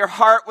with all your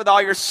heart, with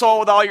all your soul,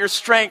 with all your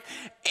strength,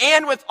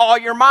 and with all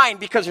your mind,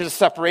 because there's a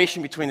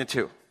separation between the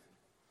two.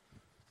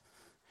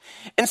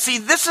 And see,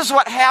 this is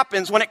what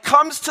happens when it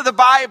comes to the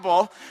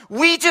Bible.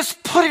 We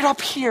just put it up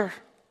here.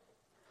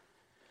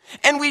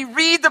 And we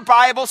read the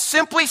Bible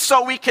simply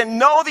so we can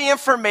know the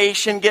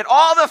information, get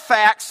all the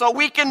facts, so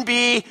we can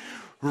be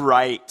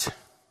right.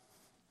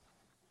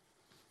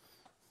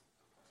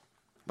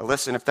 But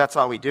listen, if that's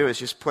all we do is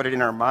just put it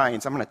in our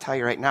minds, I'm going to tell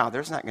you right now,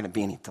 there's not going to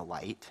be any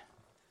delight.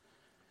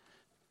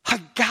 I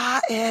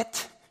got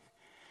it.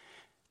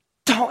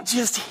 Don't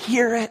just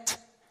hear it.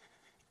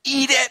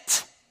 Eat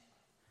it.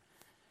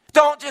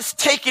 Don't just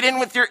take it in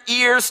with your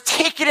ears.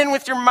 Take it in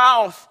with your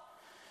mouth.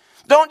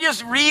 Don't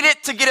just read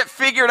it to get it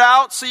figured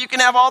out so you can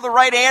have all the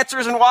right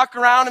answers and walk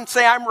around and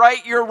say, I'm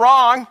right, you're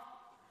wrong.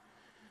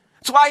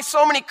 That's why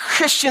so many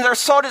Christians are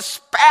so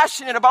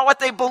dispassionate about what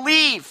they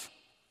believe.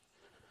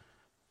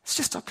 It's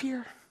just up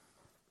here.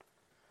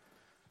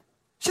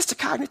 It's just a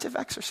cognitive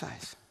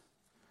exercise.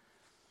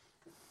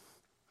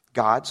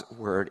 God's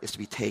word is to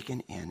be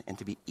taken in and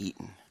to be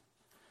eaten.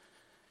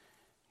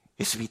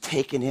 It's to be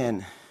taken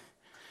in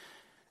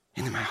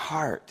into my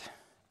heart.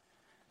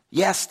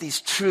 Yes,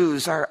 these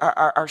truths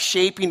are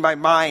shaping my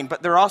mind,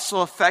 but they're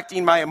also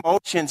affecting my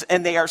emotions,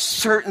 and they are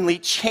certainly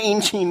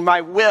changing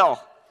my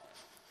will.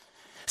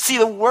 See,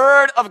 the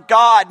word of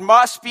God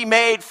must be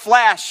made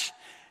flesh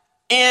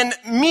in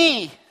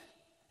me,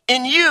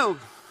 in you.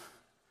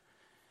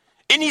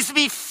 It needs to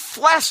be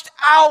fleshed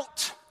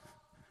out.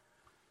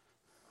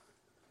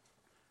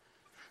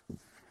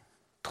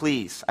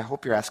 Please, I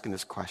hope you're asking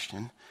this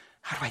question.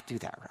 How do I do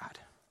that, Rod?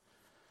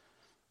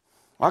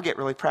 Well, I'll get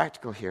really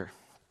practical here.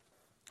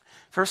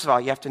 First of all,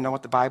 you have to know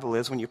what the Bible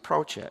is when you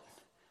approach it.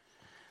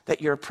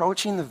 That you're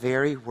approaching the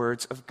very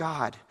words of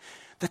God.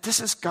 That this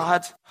is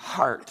God's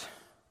heart.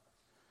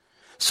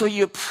 So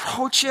you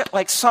approach it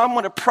like some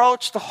would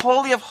approach the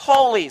Holy of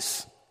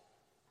Holies.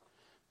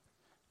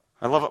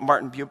 I love what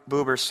Martin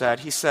Buber said.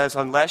 He says,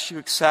 unless you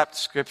accept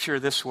Scripture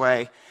this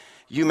way,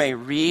 you may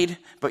read,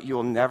 but you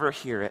will never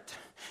hear it.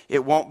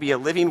 It won't be a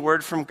living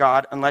word from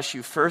God unless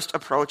you first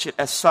approach it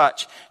as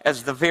such,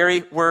 as the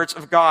very words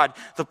of God,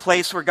 the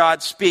place where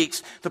God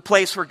speaks, the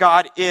place where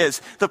God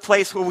is, the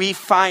place where we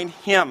find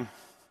Him.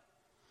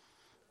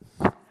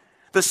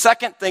 The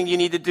second thing you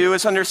need to do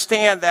is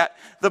understand that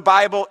the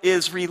Bible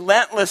is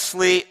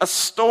relentlessly a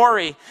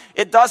story.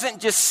 It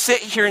doesn't just sit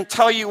here and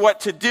tell you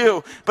what to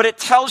do, but it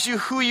tells you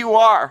who you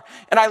are.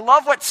 And I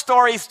love what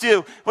stories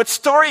do. What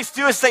stories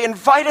do is they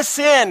invite us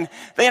in.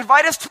 They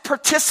invite us to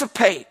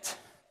participate.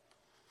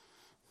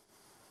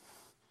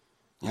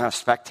 You're not a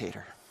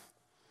spectator.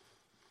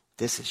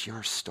 This is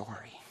your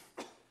story.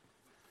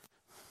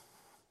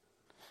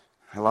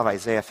 I love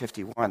Isaiah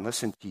 51.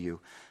 Listen to you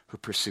who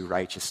pursue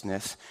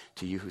righteousness,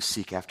 to you who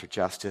seek after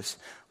justice.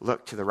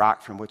 Look to the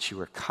rock from which you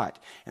were cut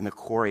and the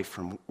quarry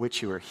from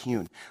which you were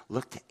hewn.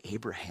 Look to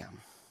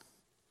Abraham,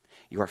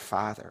 your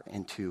father,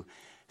 and to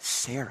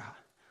Sarah,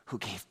 who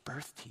gave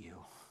birth to you.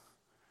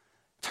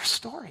 It's our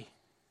story.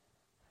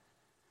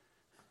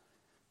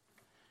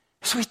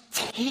 So we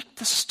take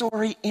the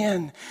story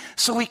in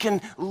so we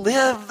can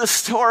live the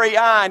story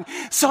on,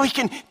 so we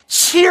can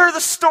cheer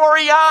the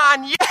story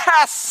on.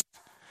 Yes!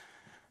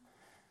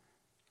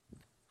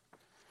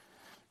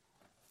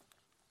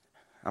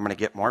 I'm going to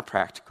get more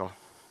practical.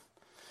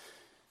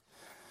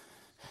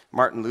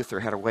 Martin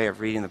Luther had a way of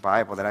reading the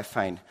Bible that I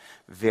find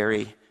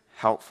very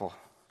helpful.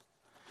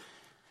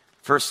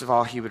 First of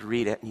all, he would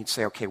read it and he'd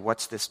say, okay,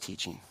 what's this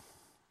teaching?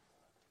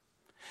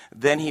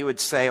 Then he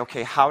would say,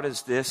 okay, how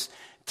does this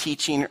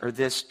teaching or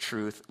this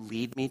truth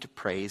lead me to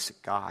praise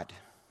God?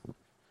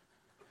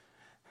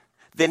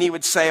 Then he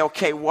would say,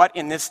 okay, what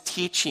in this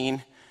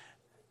teaching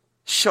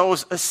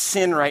shows a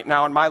sin right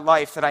now in my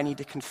life that I need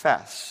to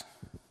confess?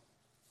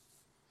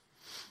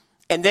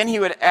 And then he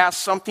would ask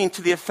something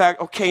to the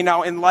effect, okay,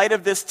 now in light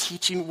of this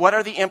teaching, what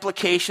are the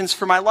implications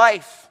for my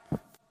life?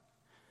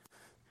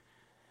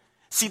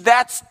 See,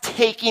 that's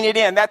taking it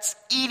in. That's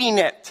eating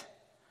it.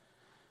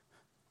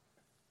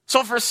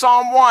 So for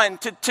Psalm 1,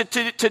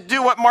 to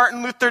do what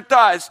Martin Luther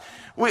does,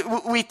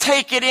 we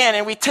take it in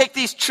and we take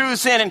these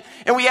truths in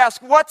and we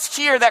ask, what's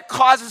here that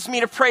causes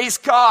me to praise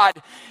God?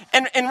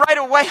 And right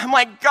away, I'm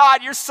like,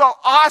 God, you're so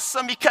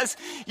awesome because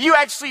you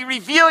actually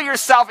reveal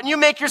yourself and you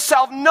make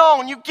yourself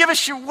known. You give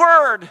us your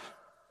word.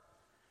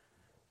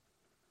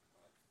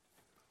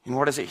 And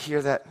what is it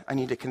here that I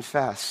need to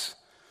confess?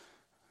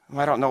 Well,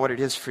 I don't know what it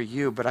is for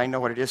you, but I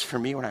know what it is for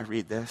me when I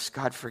read this.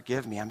 God,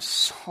 forgive me. I'm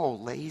so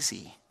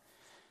lazy.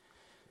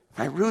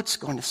 My roots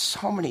go into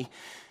so many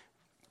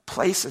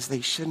places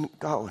they shouldn't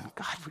go. And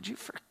God, would you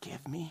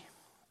forgive me?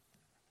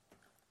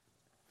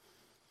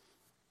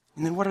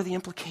 And then what are the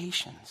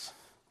implications?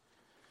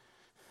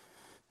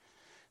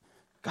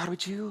 God,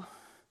 would you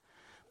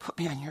put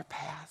me on your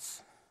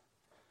path?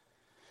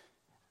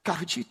 God,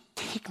 would you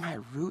take my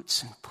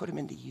roots and put them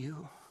into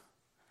you?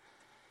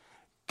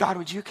 God,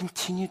 would you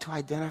continue to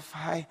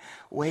identify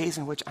ways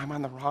in which I'm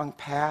on the wrong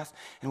path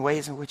and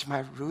ways in which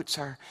my roots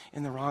are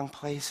in the wrong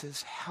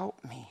places?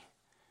 Help me.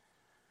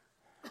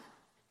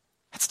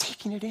 That's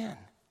taking it in.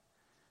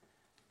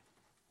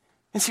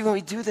 And see, when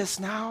we do this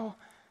now,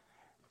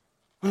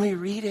 when we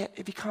read it,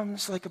 it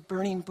becomes like a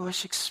burning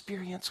bush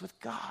experience with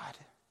God.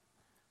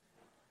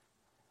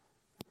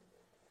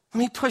 Let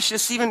me push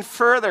this even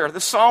further.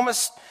 The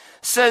psalmist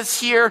says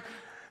here,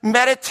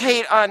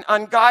 meditate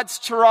on God's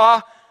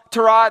Torah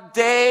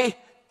day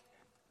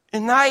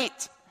and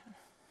night.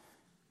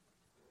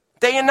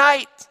 Day and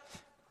night.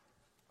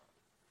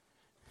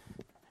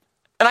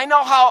 And I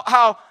know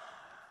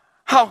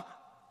how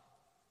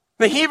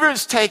the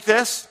Hebrews take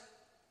this.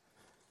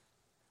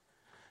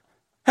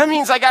 That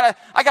means I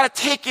gotta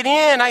take it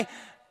in. I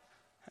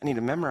need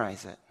to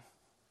memorize it.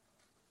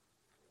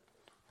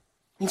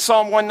 In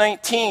Psalm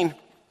 119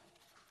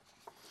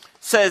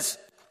 says,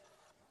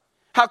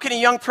 how can a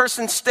young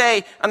person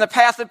stay on the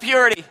path of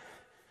purity?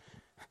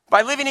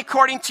 By living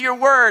according to your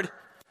word.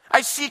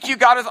 I seek you,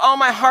 God, with all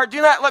my heart.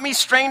 Do not let me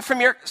stray from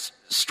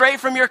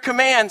your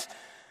commands.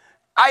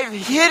 I've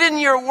hidden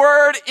your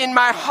word in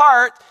my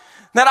heart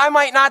that I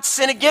might not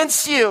sin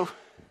against you.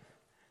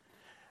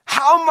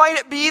 How might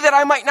it be that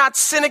I might not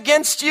sin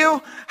against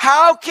you?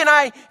 How can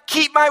I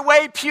keep my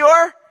way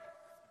pure?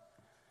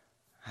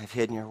 I've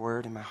hidden your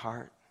word in my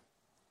heart.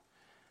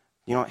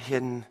 You know what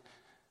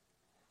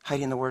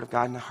hiding the word of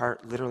God in the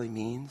heart literally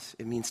means?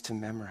 It means to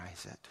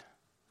memorize it.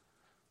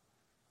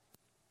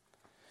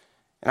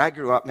 And I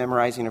grew up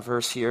memorizing a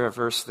verse here, a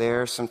verse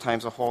there,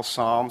 sometimes a whole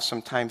psalm,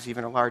 sometimes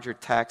even a larger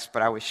text,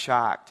 but I was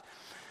shocked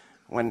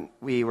when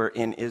we were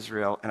in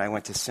Israel and I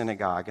went to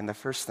synagogue, and the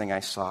first thing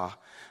I saw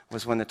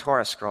was when the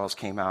Torah scrolls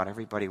came out,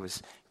 everybody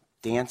was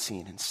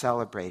dancing and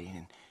celebrating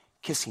and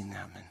kissing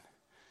them, and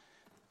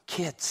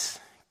kids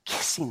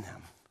kissing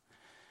them.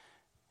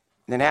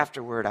 And then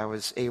afterward, I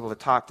was able to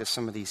talk to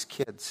some of these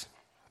kids,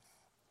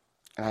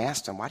 and I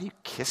asked them, why do you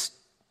kiss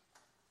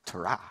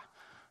Torah?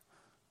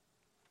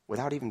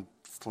 Without even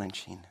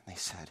flinching, they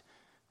said,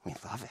 we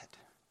love it.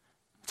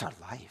 It's our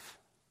life.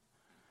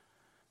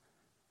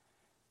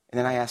 And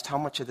then I asked, how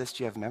much of this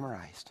do you have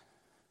memorized?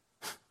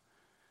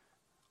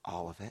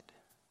 All of it.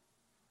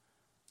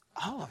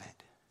 All of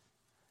it.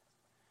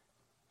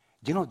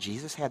 Do you know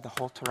Jesus had the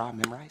whole Torah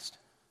memorized?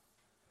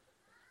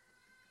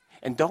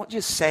 And don't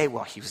just say,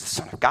 well, he was the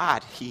Son of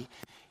God. He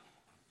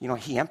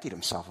emptied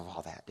himself of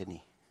all that, didn't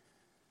he?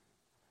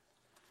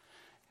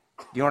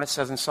 You know what it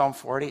says in Psalm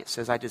 40? It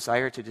says, I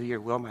desire to do your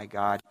will, my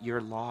God.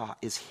 Your law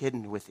is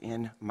hidden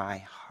within my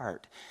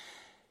heart.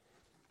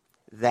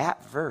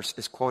 That verse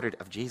is quoted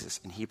of Jesus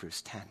in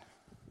Hebrews 10.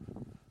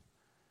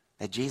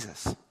 That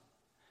Jesus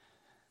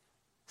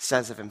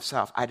says of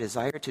himself, I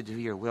desire to do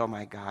your will,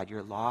 my God.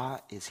 Your law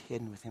is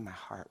hidden within my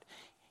heart.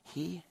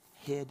 He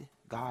hid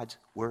God's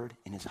word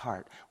in his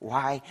heart.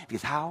 Why?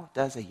 Because how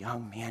does a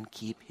young man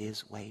keep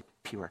his way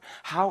pure?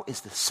 How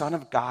is the Son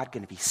of God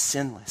going to be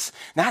sinless?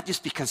 Not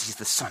just because he's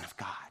the Son of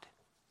God,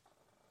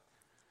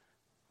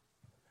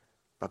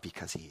 but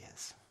because he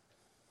is.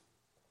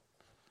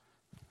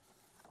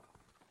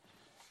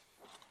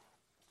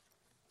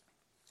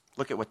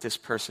 Look at what this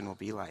person will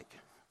be like.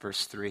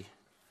 Verse 3.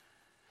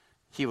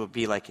 He will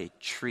be like a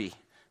tree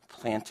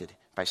planted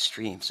by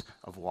streams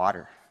of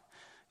water.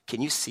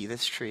 Can you see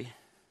this tree?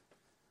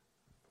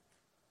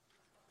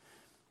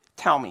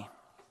 Tell me,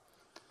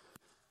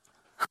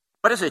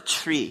 what does a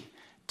tree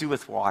do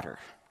with water?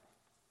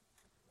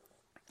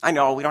 I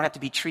know we don't have to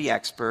be tree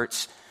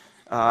experts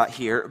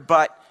here,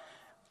 but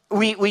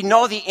we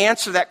know the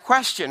answer to that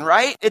question,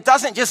 right? It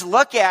doesn't just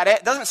look at it.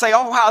 It doesn't say,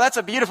 oh, wow, that's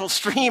a beautiful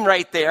stream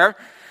right there.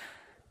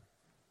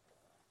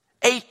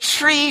 A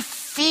tree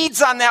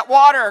feeds on that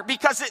water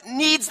because it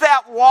needs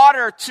that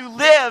water to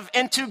live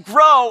and to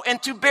grow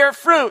and to bear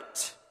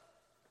fruit.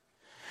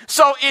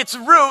 So its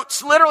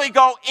roots literally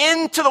go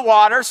into the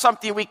water,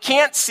 something we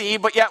can't see,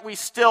 but yet we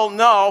still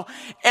know.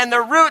 And the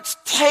roots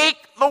take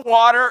the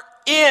water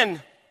in.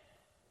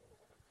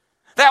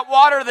 That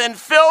water then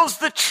fills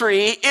the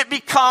tree. It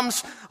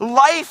becomes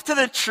life to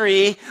the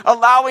tree,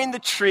 allowing the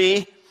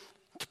tree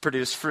to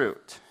produce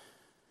fruit.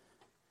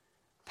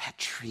 That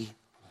tree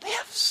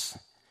lives.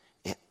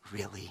 It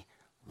really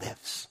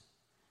lives.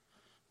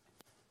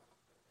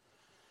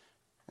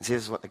 And see,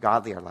 this is what the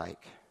godly are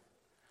like.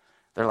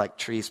 They're like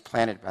trees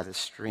planted by the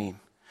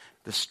stream.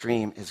 The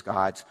stream is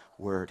God's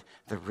word.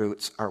 The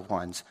roots are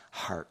one's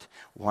heart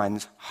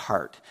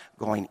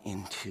going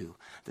into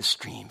the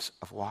streams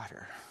of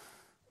water.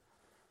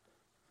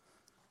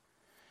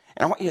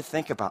 And I want you to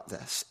think about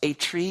this. A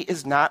tree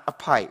is not a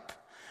pipe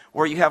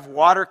where you have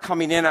water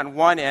coming in on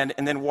one end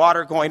and then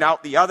water going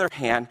out the other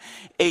hand.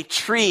 A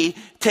tree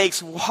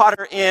takes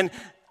water in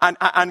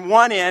on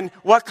one end.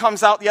 What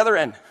comes out the other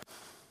end?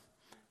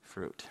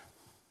 Fruit.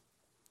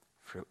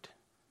 Fruit.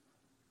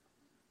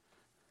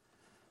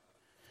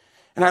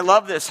 And I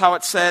love this, how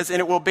it says, and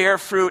it will bear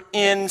fruit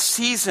in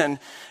season.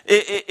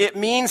 It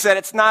means that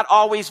it's not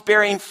always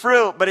bearing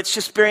fruit, but it's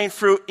just bearing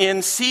fruit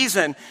in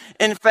season.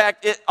 In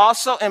fact, it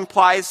also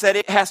implies that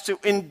it has to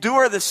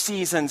endure the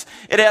seasons.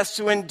 It has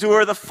to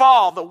endure the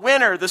fall, the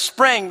winter, the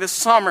spring, the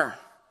summer.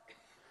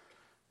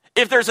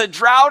 If there's a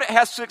drought, it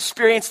has to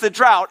experience the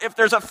drought. If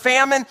there's a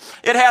famine,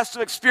 it has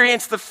to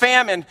experience the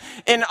famine.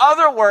 In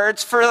other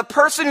words, for the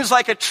person who's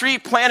like a tree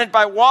planted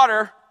by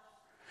water,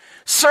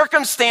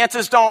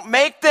 circumstances don't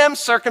make them.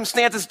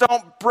 Circumstances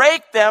don't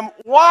break them.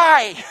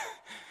 Why?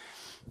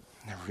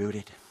 They're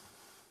rooted.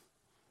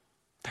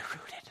 They're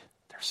rooted.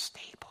 They're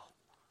stable.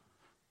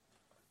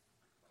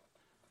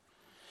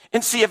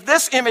 And see, if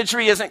this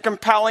imagery isn't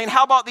compelling,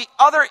 how about the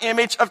other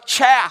image of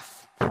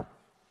chaff?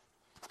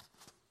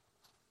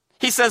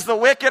 He says the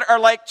wicked are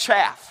like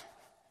chaff.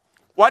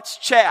 What's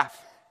chaff?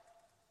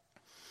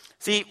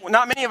 See,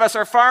 not many of us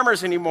are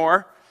farmers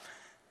anymore.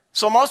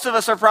 So most of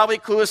us are probably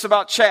clueless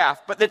about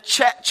chaff. But the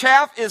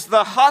chaff is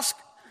the husk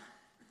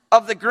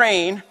of the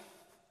grain.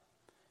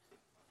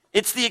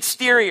 It's the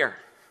exterior.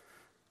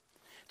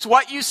 It's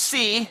what you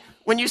see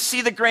when you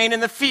see the grain in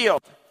the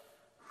field.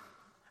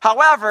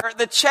 However,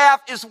 the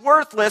chaff is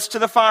worthless to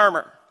the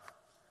farmer.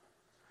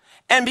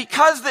 And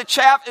because the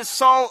chaff is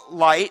so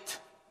light,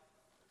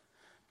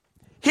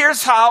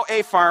 here's how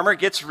a farmer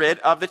gets rid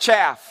of the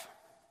chaff.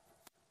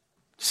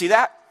 See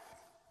that?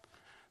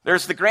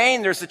 There's the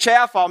grain, there's the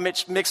chaff all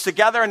mixed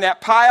together in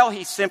that pile.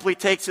 He simply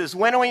takes his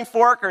winnowing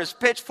fork or his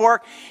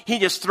pitchfork. He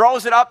just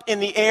throws it up in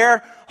the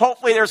air.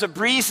 Hopefully there's a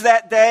breeze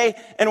that day.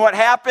 And what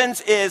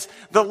happens is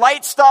the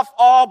light stuff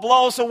all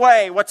blows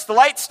away. What's the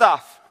light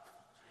stuff?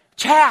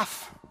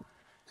 Chaff.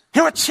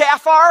 You know what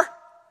chaff are?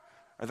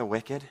 Are the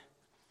wicked.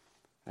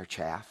 They're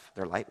chaff.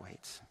 They're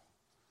lightweights.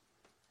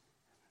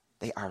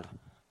 They are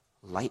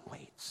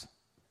lightweights.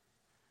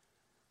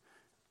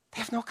 They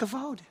have no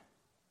kavod.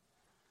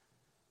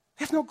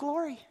 They have no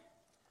glory.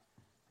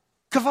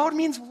 Kavod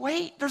means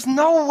weight. There's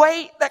no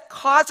weight that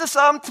causes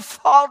them to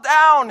fall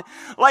down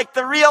like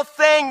the real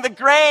thing, the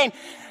grain.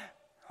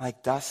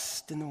 Like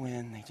dust in the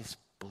wind, they just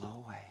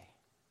blow away.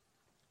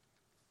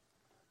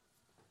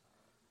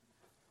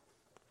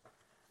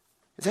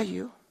 Is that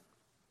you?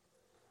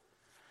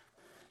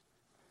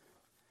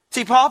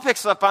 See, Paul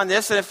picks up on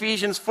this in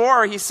Ephesians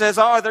 4. He says,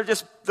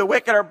 the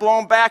wicked are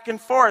blown back and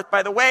forth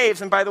by the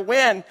waves and by the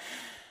wind.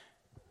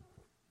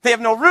 They have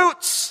no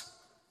roots.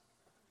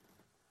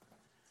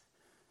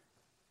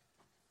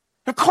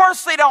 Of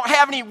course they don't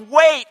have any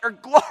weight or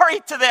glory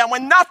to them.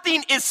 When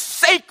nothing is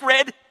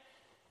sacred,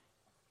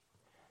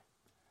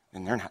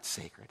 then they're not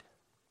sacred.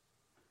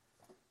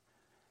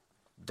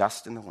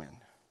 Dust in the wind.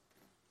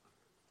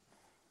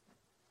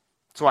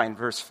 That's why in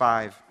verse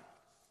 5,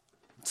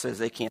 it says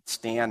they can't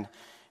stand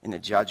in the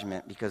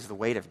judgment because the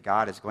weight of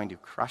God is going to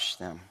crush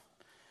them.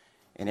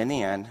 And in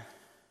the end,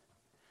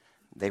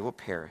 they will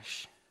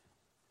perish.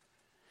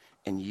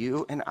 And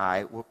you and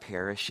I will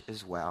perish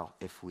as well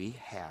if we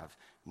have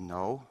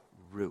no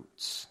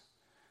roots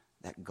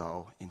that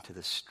go into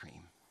the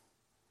stream.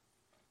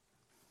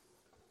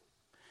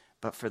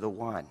 But for the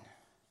one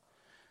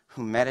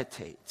who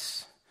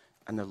meditates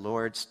on the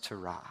Lord's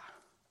Torah,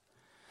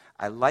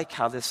 I like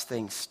how this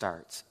thing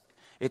starts.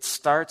 It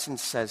starts and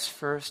says,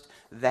 first,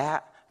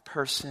 that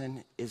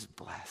person is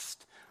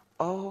blessed.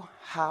 Oh,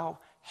 how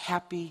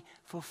happy,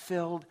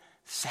 fulfilled,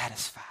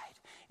 satisfied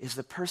is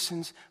the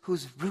person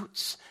whose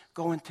roots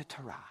go into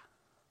Torah.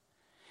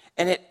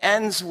 And it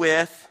ends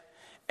with,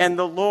 and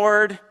the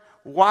Lord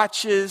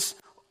watches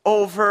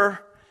over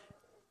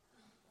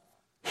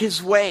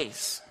his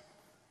ways.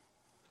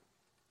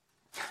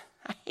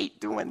 I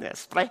hate doing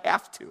this, but I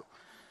have to.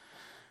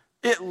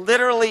 It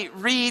literally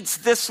reads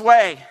this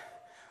way.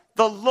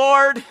 The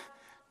Lord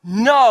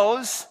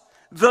knows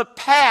the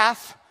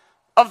path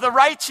of the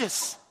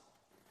righteous.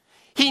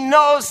 He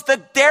knows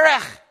the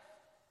derech.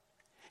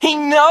 He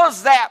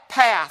knows that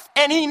path.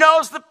 And he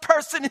knows the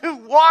person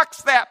who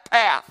walks that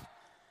path.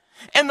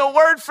 And the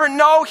word for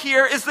know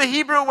here is the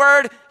Hebrew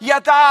word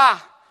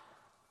yada,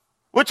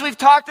 which we've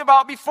talked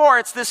about before.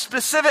 It's this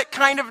specific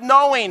kind of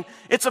knowing.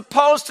 It's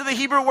opposed to the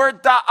Hebrew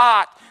word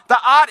da'at.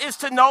 Da'at is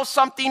to know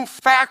something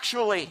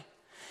factually.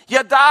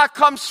 Yada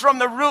comes from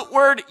the root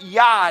word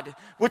yad,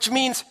 which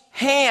means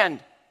hand.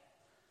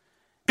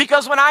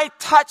 Because when I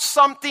touch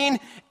something,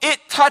 it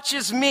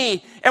touches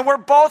me. And we're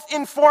both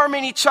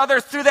informing each other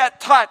through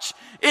that touch.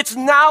 It's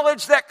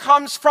knowledge that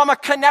comes from a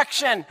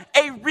connection,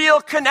 a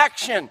real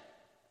connection.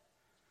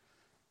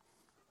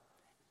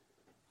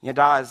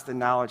 Yada is the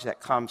knowledge that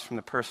comes from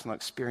the personal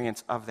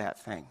experience of that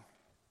thing.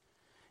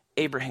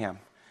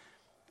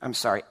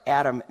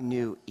 Adam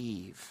knew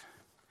Eve.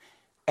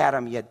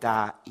 Adam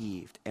yada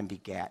Eve and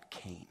begat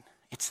Cain.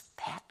 It's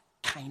that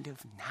kind of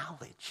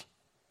knowledge.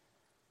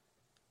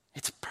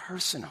 It's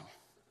personal.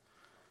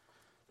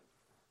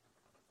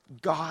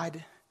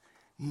 God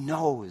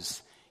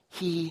knows.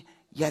 He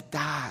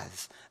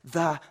yadas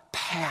the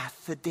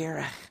path, the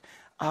derech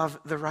of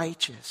the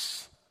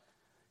righteous.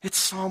 It's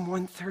Psalm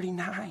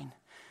 139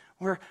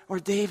 where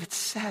David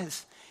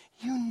says,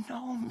 you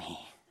know me.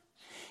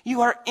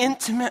 You are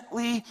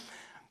intimately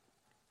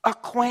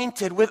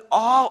acquainted with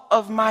all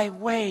of my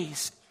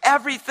ways,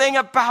 everything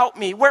about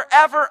me,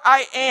 wherever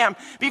I am.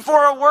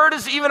 Before a word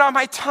is even on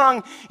my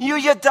tongue, you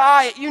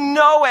yada it, you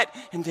know it.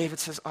 And David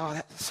says,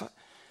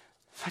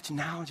 such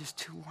knowledge is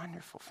too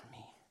wonderful for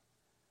me.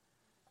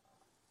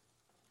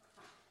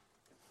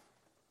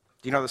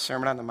 Do you know the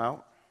Sermon on the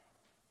Mount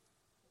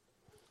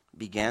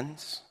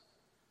begins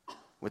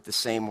with the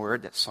same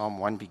word that Psalm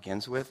 1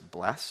 begins with,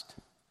 blessed?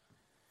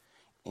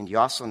 And you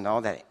also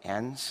know that it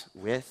ends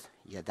with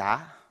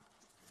yada?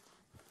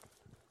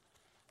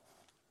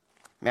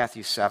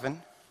 Matthew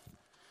 7.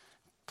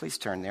 Please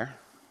turn there.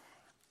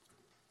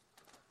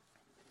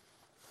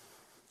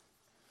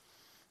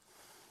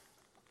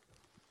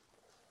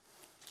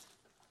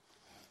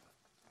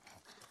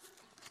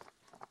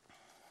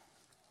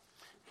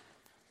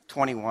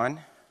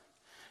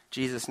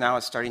 Jesus now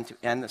is starting to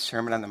end the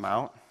Sermon on the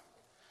Mount.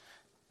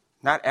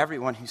 Not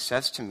everyone who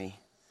says to me,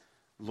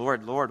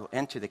 Lord, Lord, will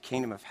enter the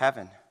kingdom of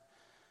heaven,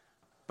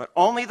 but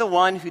only the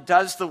one who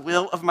does the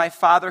will of my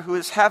Father who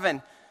is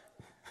heaven.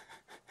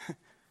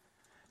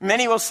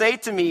 Many will say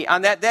to me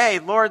on that day,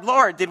 Lord,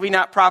 Lord, did we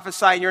not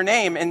prophesy in your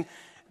name and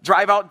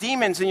drive out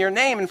demons in your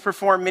name and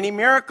perform many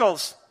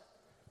miracles?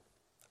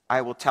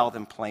 I will tell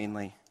them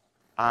plainly,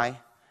 I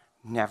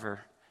never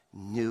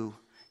knew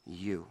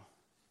you.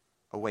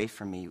 Away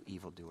from me, you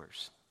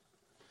evildoers.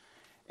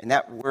 And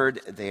that word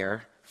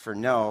there for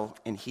know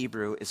in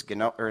Hebrew is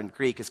in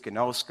Greek is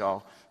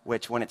gnosko,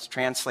 which when it's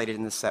translated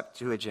in the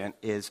Septuagint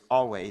is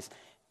always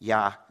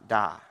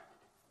yada.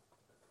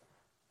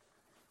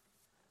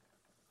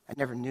 I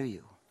never knew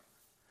you.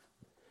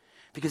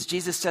 Because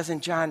Jesus says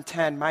in John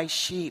 10, my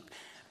sheep,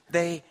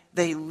 they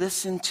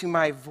listen to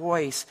my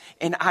voice,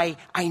 and I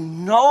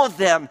know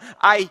them,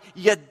 I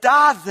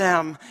yada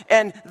them,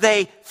 and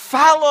they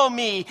follow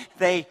me,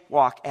 they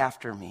walk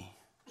after me.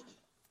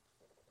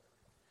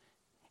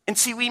 And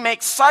see, we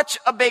make such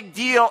a big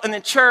deal in the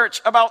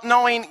church about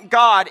knowing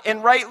God,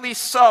 and rightly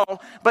so,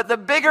 but the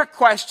bigger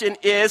question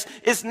is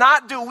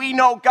not do we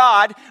know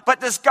God, but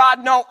does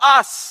God know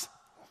us?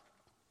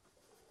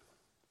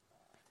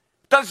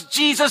 Does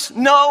Jesus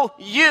know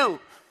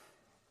you?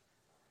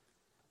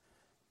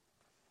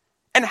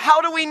 And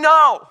how do we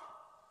know?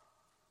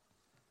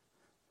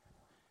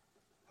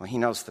 Well, he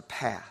knows the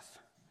path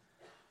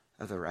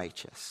of the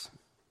righteous.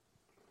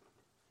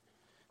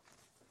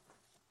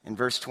 In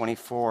verse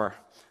 24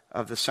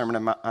 of the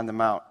Sermon on the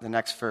Mount, the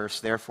next verse,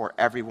 therefore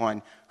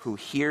everyone who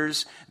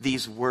hears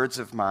these words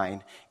of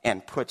mine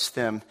and puts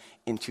them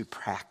into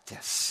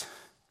practice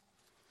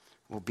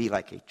will be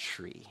like a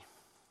tree.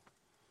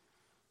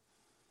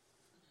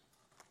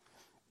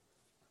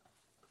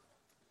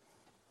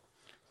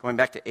 Going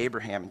back to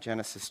Abraham in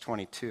Genesis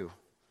 22.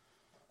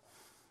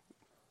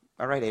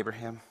 All right,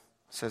 Abraham,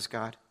 says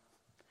God.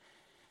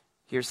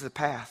 Here's the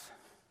path.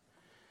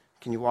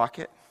 Can you walk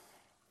it?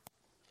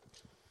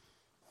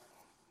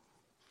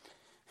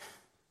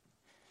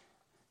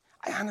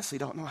 I honestly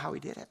don't know how he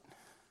did it.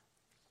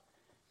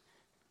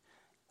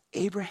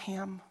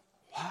 Abraham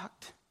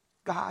walked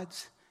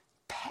God's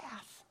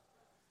path.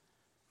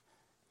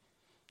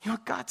 You know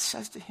what God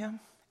says to him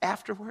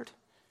afterward?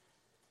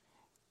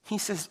 He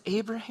says,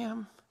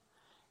 Abraham,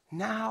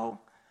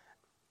 now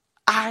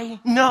I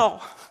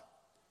know.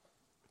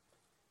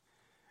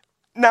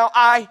 Now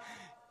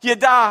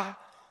Yada.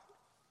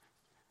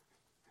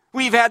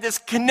 We've had this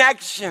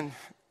connection.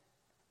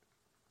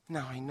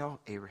 Now I know,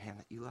 Abraham,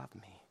 that you love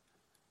me.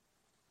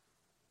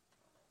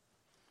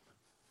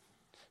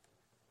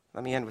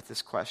 Let me end with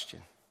this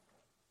question.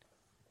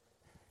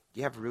 Do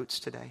you have roots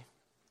today?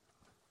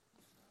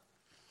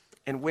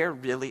 And where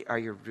really are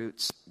your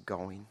roots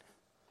going?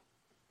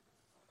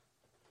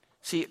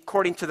 See,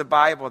 according to the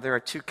Bible, there are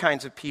two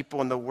kinds of people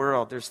in the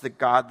world. There's the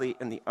godly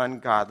and the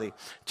ungodly.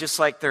 Just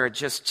like there are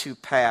just two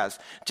paths.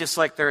 Just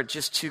like there are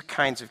just two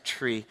kinds of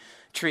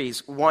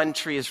trees. One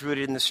tree is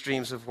rooted in the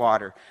streams of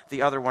water.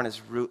 The other one is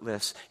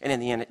rootless. And in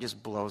the end, it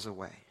just blows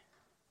away.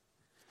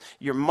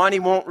 Your money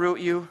won't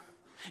root you.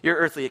 Your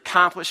earthly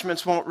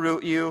accomplishments won't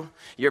root you.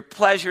 Your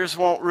pleasures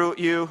won't root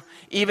you.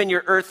 Even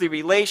your earthly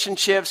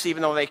relationships,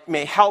 even though they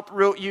may help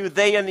root you,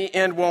 they in the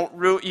end won't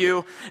root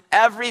you.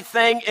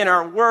 Everything in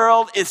our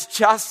world is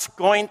just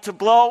going to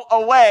blow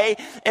away.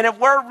 And if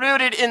we're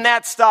rooted in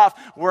that stuff,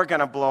 we're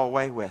going to blow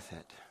away with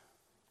it.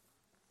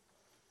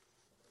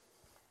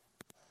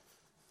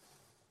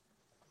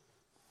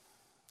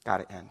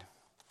 Got to end.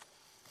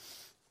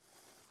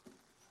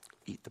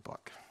 Eat the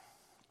book.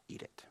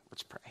 Eat it.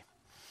 Let's pray.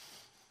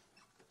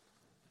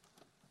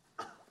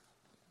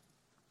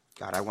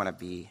 God, I want to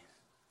be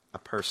a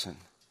person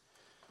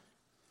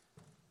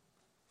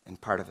and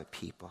part of a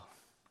people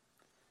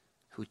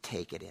who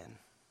take it in.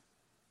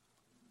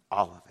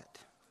 All of it.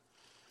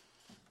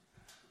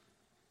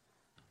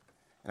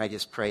 And I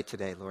just pray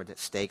today, Lord, that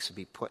stakes would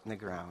be put in the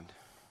ground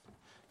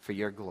for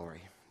your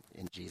glory.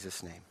 In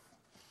Jesus' name,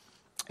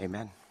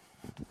 amen.